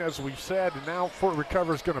clean, as we've said, and now Fort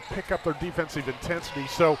Recovery is going to pick up their defensive intensity,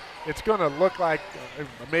 so it's going to look like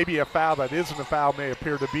maybe a foul that isn't a foul may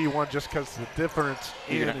appear to be one just because of the difference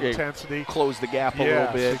in intensity. Close the gap a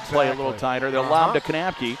little bit, exactly. Play a little tighter. They'll allow him to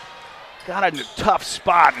Kanapke. Got in a tough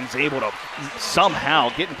spot and is able to somehow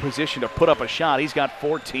get in position to put up a shot. He's got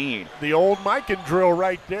 14. The old Mikan drill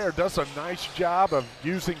right there does a nice job of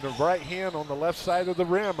using the right hand on the left side of the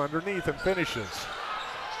rim underneath and finishes.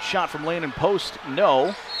 Shot from Landon Post,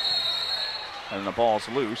 no. And the ball's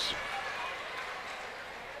loose.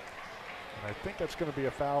 And I think that's going to be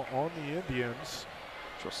a foul on the Indians.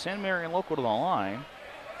 Which will send Marion Local to the line.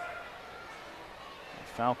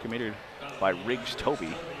 A foul committed by Riggs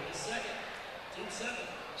Toby.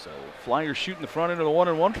 So Flyers shooting the front end of the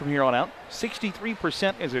 1-and-1 from here on out.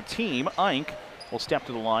 63% as a team. Eink will step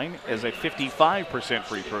to the line as a 55%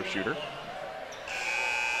 free throw shooter.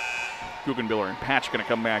 Guggenbiller and Patch going to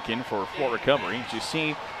come back in for Fort Recovery. As you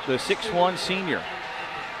see, the 6'1" senior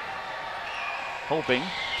hoping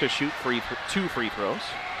to shoot 2 free throws.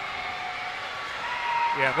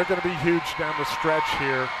 Yeah, they're going to be huge down the stretch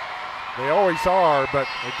here. They always are, but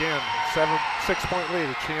again, 6-point lead,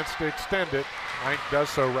 a chance to extend it. Mike does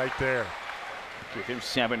so right there. Give him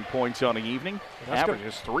 7 points on the evening.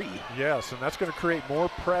 Averages 3. Yes, and that's going to create more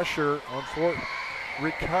pressure on Fort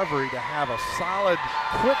Recovery to have a solid,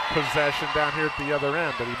 quick possession down here at the other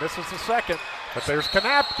end. But he misses the second. But there's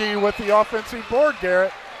Kanapke with the offensive board,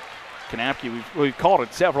 Garrett. Kanapke, we've called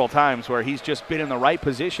it several times where he's just been in the right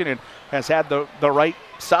position and has had the right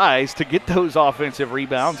size to get those offensive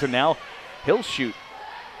rebounds, and now he'll shoot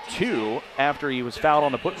 2 after he was fouled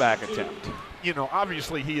on the putback attempt. You know,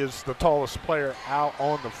 obviously he is the tallest player out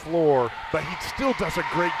on the floor, but he still does a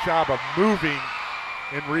great job of moving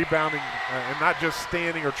and rebounding and not just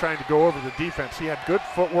standing or trying to go over the defense. He had good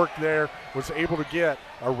footwork there, was able to get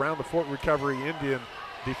around the Fort Recovery Indian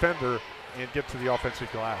defender and get to the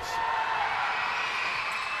offensive glass.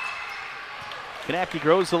 Kanapke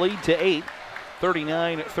grows the lead to 8,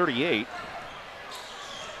 39-38.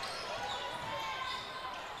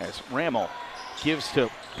 As Rammel gives to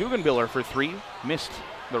Guggenbiller for 3, missed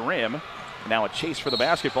the rim. Now a chase for the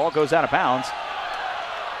basketball, goes out of bounds.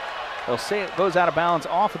 They'll say it goes out of bounds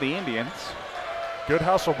off of the Indians. Good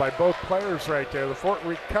hustle by both players right there. The Fort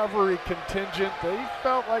Recovery contingent, they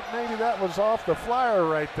felt like maybe that was off the Flyer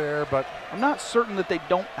right there, but I'm not certain that they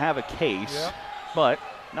don't have a case, yeah. But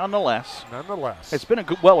nonetheless, it's been a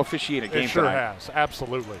good, well-officiated game tonight. It sure tonight. has,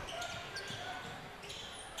 absolutely.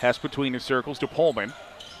 Pass between the circles to Pullman.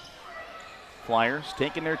 Flyers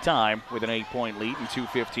taking their time with an 8-point lead and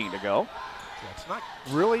 2:15 to go. Yeah, it's not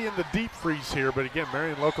really in the deep freeze here, but again,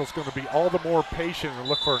 Marion Local's going to be all the more patient and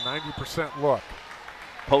look for a 90% look.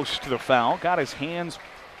 Post to the foul, got his hand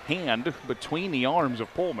between the arms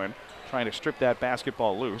of Pullman, trying to strip that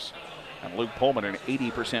basketball loose. And Luke Pullman, an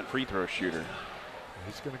 80% free throw shooter.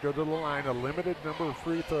 He's going to go to the line, a limited number of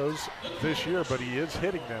free throws this year, but he is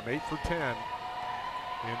hitting them, 8 for 10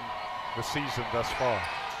 in the season thus far.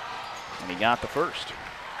 And he got the first.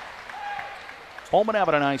 Pullman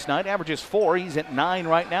having a nice night, averages 4. He's at 9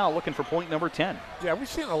 right now, looking for point number 10. Yeah, we've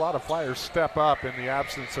seen a lot of Flyers step up in the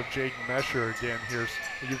absence of Jaden Mesher again here.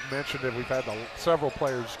 You've mentioned that we've had several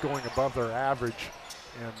players going above their average,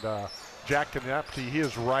 and Jack Kanapke, he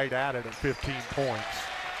is right at it at 15 points.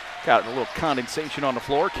 Got a little condensation on the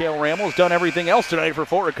floor. Cale Rammel's done everything else tonight for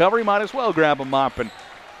Fort Recovery. Might as well grab a mop and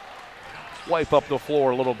wipe up the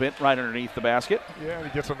floor a little bit right underneath the basket. Yeah, and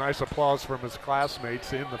he gets a nice applause from his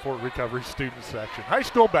classmates in the Fort Recovery student section. High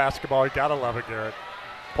school basketball, you gotta love it, Garrett.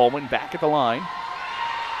 Pullman back at the line.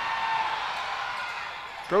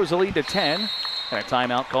 grows the lead to 10. And a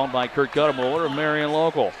timeout called by Kurt Guttemoller of Marion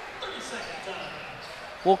Local.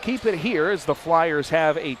 We'll keep it here as the Flyers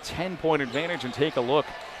have a 10-point advantage and take a look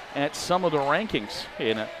at some of the rankings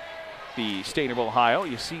in the state of Ohio.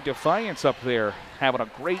 You see Defiance up there having a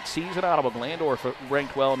great season out of Glandorf,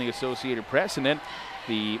 ranked well in the Associated Press. And then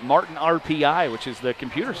the Martin RPI, which is the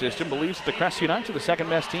computer system, believes that the Crest Unites are the second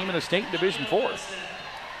best team in the state in Division 4.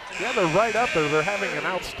 Yeah, they're right up there. They're having an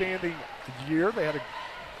outstanding year. They had a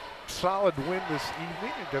solid win this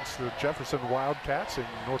evening against the Jefferson Wildcats in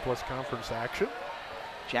Northwest Conference action.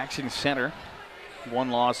 Jackson Center, one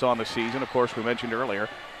loss on the season. Of course, we mentioned earlier,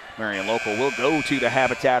 Marion Local will go to the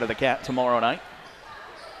Habitat of the Cat tomorrow night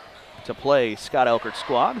to play Scott Elkert's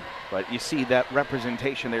squad. But you see that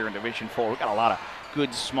representation there in Division 4. We've got a lot of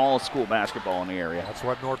good small school basketball in the area. That's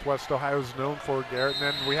what Northwest Ohio is known for, Garrett.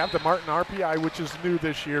 And then we have the Martin RPI, which is new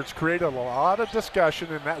this year. It's created a lot of discussion,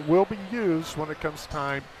 and that will be used when it comes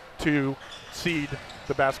time to seed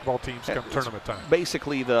the basketball teams come tournament time.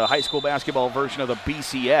 Basically the high school basketball version of the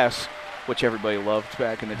BCS, which everybody loved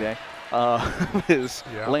back in the day. Is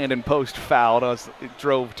Landon Post fouled as it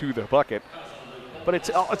drove to the bucket. But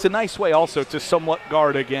it's a nice way also to somewhat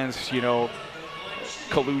guard against,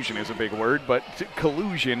 collusion is a big word, but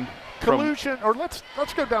collusion. Or let's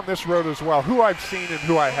go down this road as well. Who I've seen and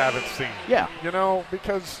who I haven't seen. Yeah.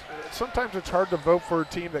 Because sometimes it's hard to vote for a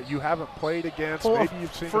team that you haven't played against. Well, maybe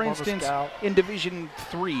you've seen for them instance, on the scout. in Division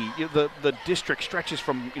 3, the district stretches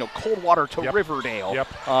from Coldwater to Riverdale. Yep.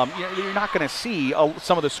 You're not going to see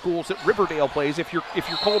some of the schools that Riverdale plays if you're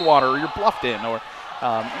Coldwater or you're Bluffton or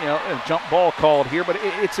a jump ball called here. But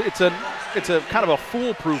it's a kind of a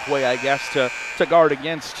foolproof way, I guess, to guard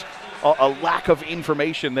against a lack of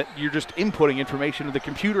information, that you're just inputting information to the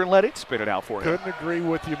computer and let it spit it out for you. Couldn't agree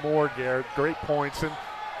with you more, Garrett. Great points. And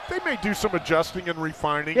they may do some adjusting and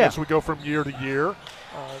refining as we go from year to year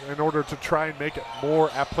in order to try and make it more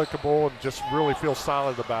applicable and just really feel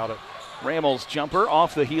solid about it. Rammel's jumper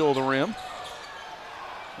off the heel of the rim.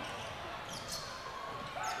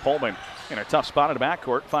 Pullman in a tough spot in the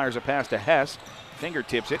backcourt, fires a pass to Hess,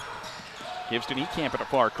 fingertips it, gives to Niekamp at the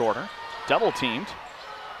far corner, double teamed,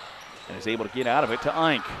 and is able to get out of it to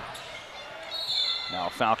Eink. Now a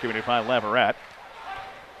foul committed by Leverett.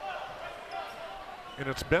 And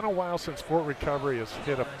it's been a while since Fort Recovery has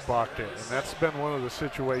hit a bucket, and that's been one of the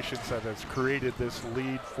situations that has created this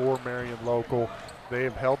lead for Marion Local. They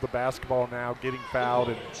have held the basketball now, getting fouled,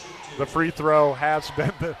 and the free throw has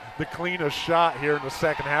been the cleanest shot here in the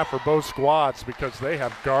second half for both squads because they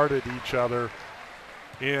have guarded each other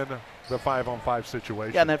in the 5-on-5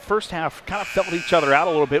 situation. Yeah, and that first half kind of felt each other out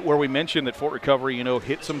a little bit, where we mentioned that Fort Recovery,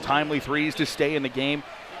 hit some timely threes to stay in the game.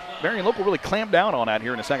 Marion Local really clamped down on that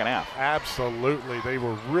here in the second half. Absolutely. They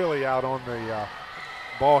were really out on the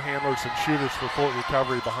ball handlers and shooters for Fort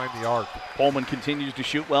Recovery behind the arc. Pullman continues to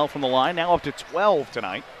shoot well from the line, now up to 12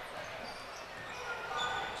 tonight,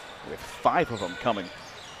 with 5 of them coming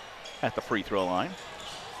at the free throw line.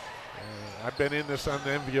 I've been in this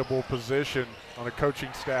unenviable position on a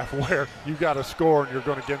coaching staff where you got to score and you're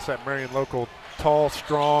going against that Marion Local tall,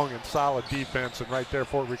 strong, and solid defense, and right there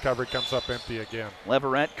Fort Recovery comes up empty again.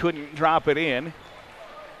 Leverett couldn't drop it in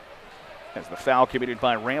as the foul committed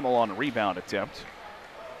by Rammel on the rebound attempt.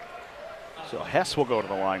 So Hess will go to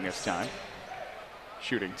the line this time,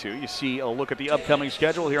 shooting 2. You see a look at the upcoming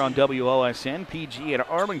schedule here on WOSN. PG at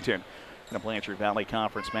Arlington in a Blanchard Valley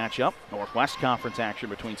Conference matchup. Northwest Conference action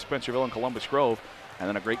between Spencerville and Columbus Grove, and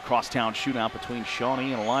then a great crosstown shootout between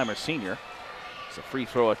Shawnee and Lima Senior. It's a free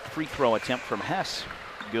throw attempt from Hess.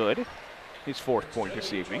 Good. His 4th point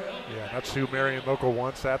this evening. Yeah, that's who Marion Local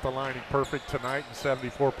wants at the line. He's perfect tonight, and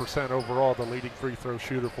 74% overall, the leading free throw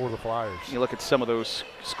shooter for the Flyers. You look at some of those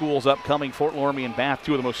schools upcoming, Fort Loramie and Bath,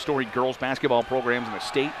 2 of the most storied girls basketball programs in the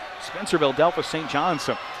state. Spencerville, Delphos St. John's,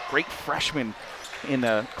 some great freshmen in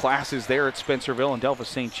the classes there at Spencerville and Delphos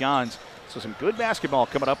St. John's. So some good basketball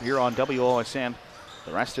coming up here on WOSN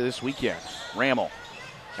the rest of this weekend. Rammel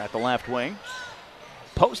at the left wing.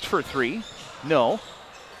 Post for 3. No.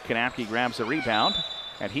 Kanapke grabs the rebound,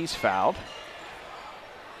 and he's fouled.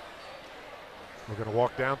 We're going to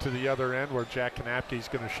walk down to the other end where Jack Kanapke's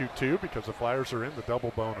going to shoot 2 because the Flyers are in the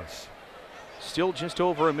double bonus. Still just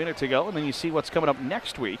over a minute to go, and then you see what's coming up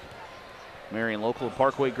next week. Marion Local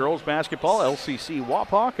Parkway girls basketball, LCC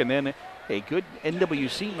Wapak, and then a good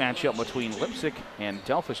NWC matchup between Lipsick and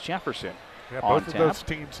Delphos Jefferson. Yeah, both of those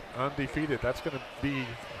teams undefeated. That's going to be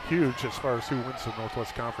huge as far as who wins the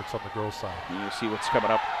Northwest Conference on the girls' side. And you'll see what's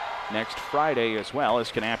coming up next Friday as well,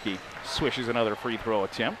 as Kanapke swishes another free throw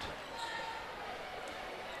attempt.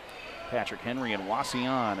 Patrick Henry and Wasion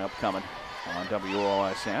upcoming on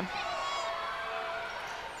WOSN.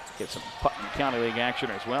 Get some Putnam County League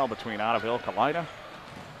action as well between Ottoville, Kalida.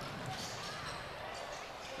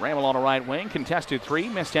 Ramel on the right wing, contested three,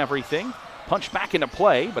 missed everything. Punched back into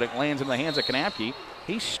play, but it lands in the hands of Kanapke.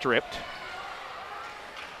 He's stripped.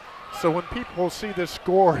 So when people see this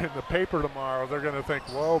score in the paper tomorrow, they're going to think,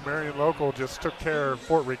 whoa, Marion Local just took care of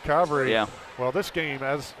Fort Recovery. Yeah. Well, this game,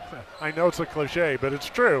 as I know it's a cliche, but it's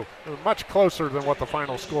true, much closer than what the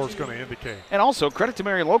final score is going to indicate. And also, credit to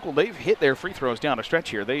Marion Local, they've hit their free throws down a stretch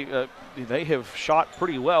here. They have shot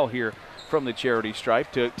pretty well here from the charity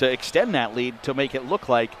stripe to extend that lead, to make it look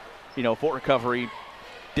like, Fort Recovery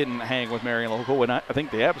didn't hang with Marion Local, and I think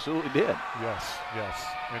they absolutely did. Yes.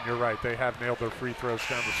 And you're right. They have nailed their free throws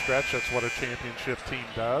down the stretch. That's what a championship team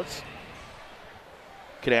does.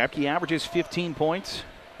 Kanapke averages 15 points,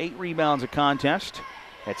 8 rebounds a contest.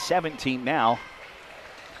 At 17 now.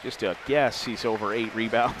 Just a guess, he's over 8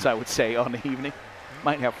 rebounds, I would say, on the evening.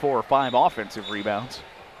 Might have 4 or 5 offensive rebounds.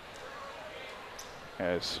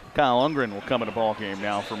 As Kyle Lundgren will come in the ball game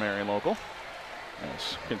now for Marion Local.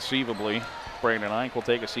 As conceivably, Brandon Ike will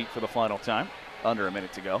take a seat for the final time. Under a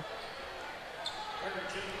minute to go.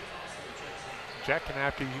 Jack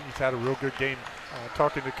Kanapke, he's had a real good game.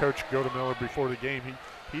 Talking to Coach Godemiller before the game,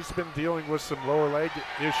 he's been dealing with some lower leg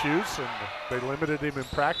issues, and they limited him in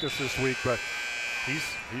practice this week, but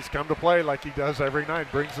he's come to play like he does every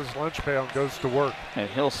night, brings his lunch pail and goes to work. And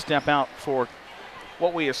he'll step out for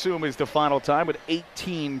what we assume is the final time with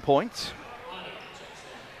 18 points.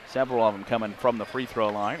 Several of them coming from the free throw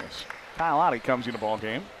line as Kyle Otte comes in the ball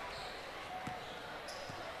game.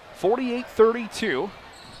 48-32.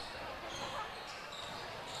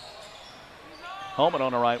 Holman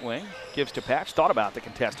on the right wing, gives to Patch, thought about the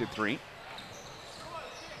contested three.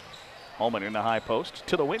 Holman in the high post,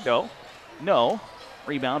 to the window, no.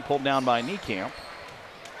 Rebound pulled down by Niekamp.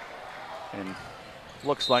 And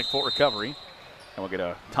looks like Fort Recovery. And we'll get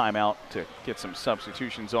a timeout to get some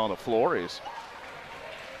substitutions on the floor as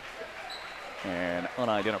an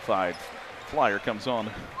unidentified Flyer comes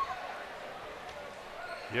on.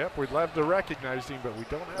 Yep, we'd love to recognize him, but we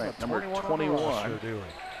don't have a number 21 21. On the roster, do we?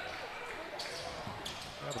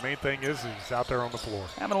 Well, the main thing is he's out there on the floor.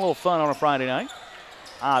 Having a little fun on a Friday night.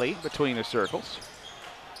 Otte between the circles.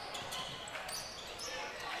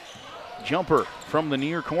 Jumper from the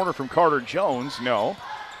near corner from Carter Jones, no.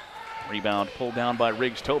 Rebound pulled down by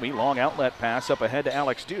Riggs Toby. Long outlet pass up ahead to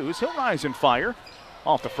Alex Dews. He'll rise and fire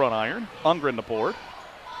off the front iron. Ungren the board.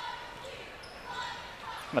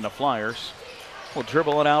 And the Flyers will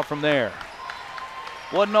dribble it out from there.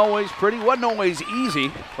 Wasn't always pretty, wasn't always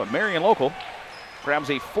easy, but Marion Local grabs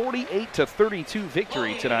a 48-32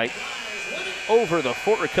 victory tonight over the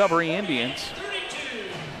Fort Recovery Indians,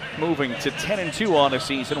 moving to 10-2 on the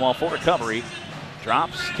season, while Fort Recovery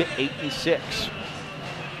drops to 8-6.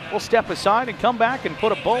 We'll step aside and come back and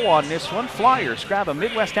put a bow on this one. Flyers grab a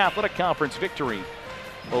Midwest Athletic Conference victory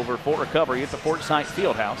over Fort Recovery at the Fort Site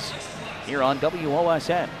Fieldhouse here on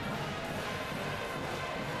WOSN.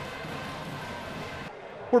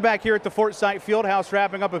 We're back here at the Fort Site Fieldhouse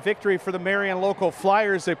wrapping up a victory for the Marion Local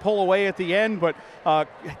Flyers. They pull away at the end, but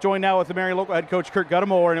joined now with the Marion Local head coach Kurt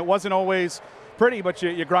Guttemore, and it wasn't always pretty, but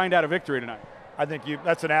you grind out a victory tonight. I think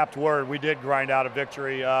that's an apt word. We did grind out a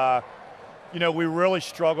victory. We really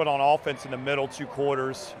struggled on offense in the middle 2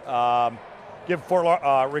 quarters. Give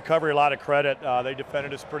Fort Recovery a lot of credit. They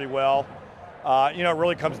defended us pretty well. It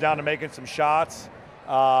really comes down to making some shots.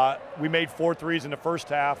 We made 4 threes in the first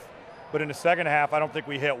half. But in the second half, I don't think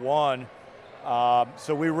we hit one.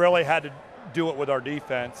 So we really had to do it with our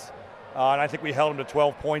defense. And I think we held them to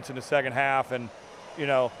 12 points in the second half. And,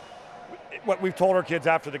 what we've told our kids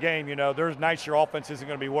after the game, there's nights your offense isn't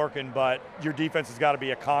going to be working, but your defense has got to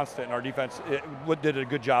be a constant. And our defense did a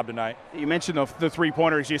good job tonight. You mentioned the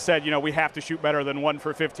three-pointers. You said, we have to shoot better than 1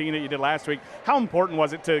 for 15 that you did last week. How important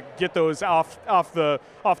was it to get those off the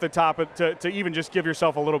top to even just give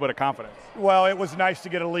yourself a little bit of confidence? Well, it was nice to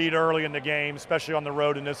get a lead early in the game, especially on the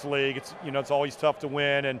road in this league. It's it's always tough to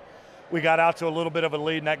win, and we got out to a little bit of a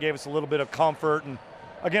lead, and that gave us a little bit of comfort. And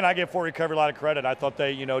again, I give Fort Recovery a lot of credit. I thought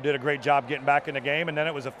they did a great job getting back in the game, and then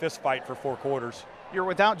it was a fist fight for 4 quarters. You're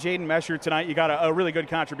without Jaden Mesher tonight. You got a really good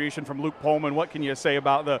contribution from Luke Pullman. What can you say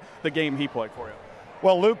about the game he played for you?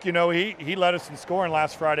 Well, Luke, he led us in scoring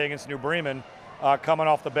last Friday against New Bremen, coming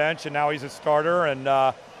off the bench, and now he's a starter. And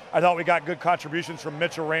I thought we got good contributions from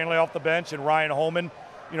Mitchell Ranley off the bench and Ryan Holman.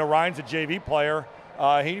 Ryan's a JV player.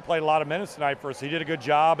 He played a lot of minutes tonight for us. He did a good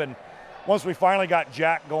job. And once we finally got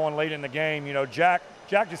Jack going late in the game, Jack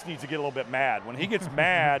just needs to get a little bit mad. When he gets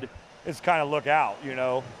mad, it's kind of look out,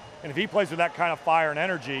 And if he plays with that kind of fire and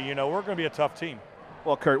energy, we're going to be a tough team.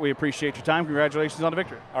 Well, Kurt, we appreciate your time. Congratulations on the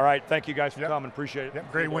victory. All right, thank you guys for coming. Appreciate it.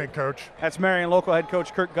 Yep, great win, Coach. That's Marion local head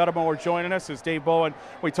coach Kurt Guttemore joining us. As Dave Bowen,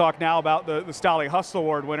 we talk now about the Stolly Hustle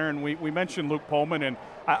Award winner, and we mentioned Luke Pullman, and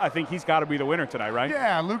I think he's got to be the winner tonight, right?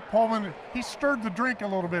 Yeah, Luke Pullman, he stirred the drink a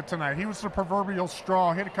little bit tonight. He was the proverbial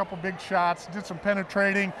straw, hit a couple big shots, did some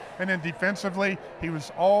penetrating, and then defensively, he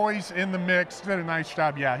was always in the mix, did a nice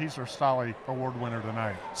job. Yeah, he's our Stolly Award winner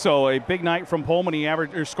tonight. So a big night from Pullman.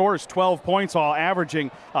 He scores 12 points, all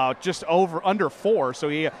averaging just under 4. So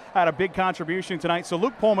he had a big contribution tonight. So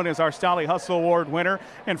Luke Pullman is our Stolly Hustle Award winner.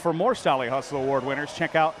 And for more Stolly Hustle Award winners,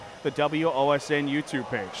 check out the WOSN YouTube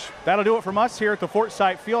page. That'll do it from us here at the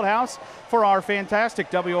Forsyth Fieldhouse. For our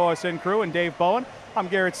fantastic WOSN crew and Dave Bowen, I'm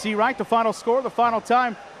Garrett Seawright. The final score, the final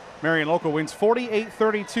time, Marion Local wins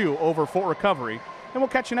 48-32 over Fort Recovery. And we'll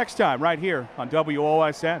catch you next time right here on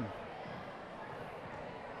WOSN.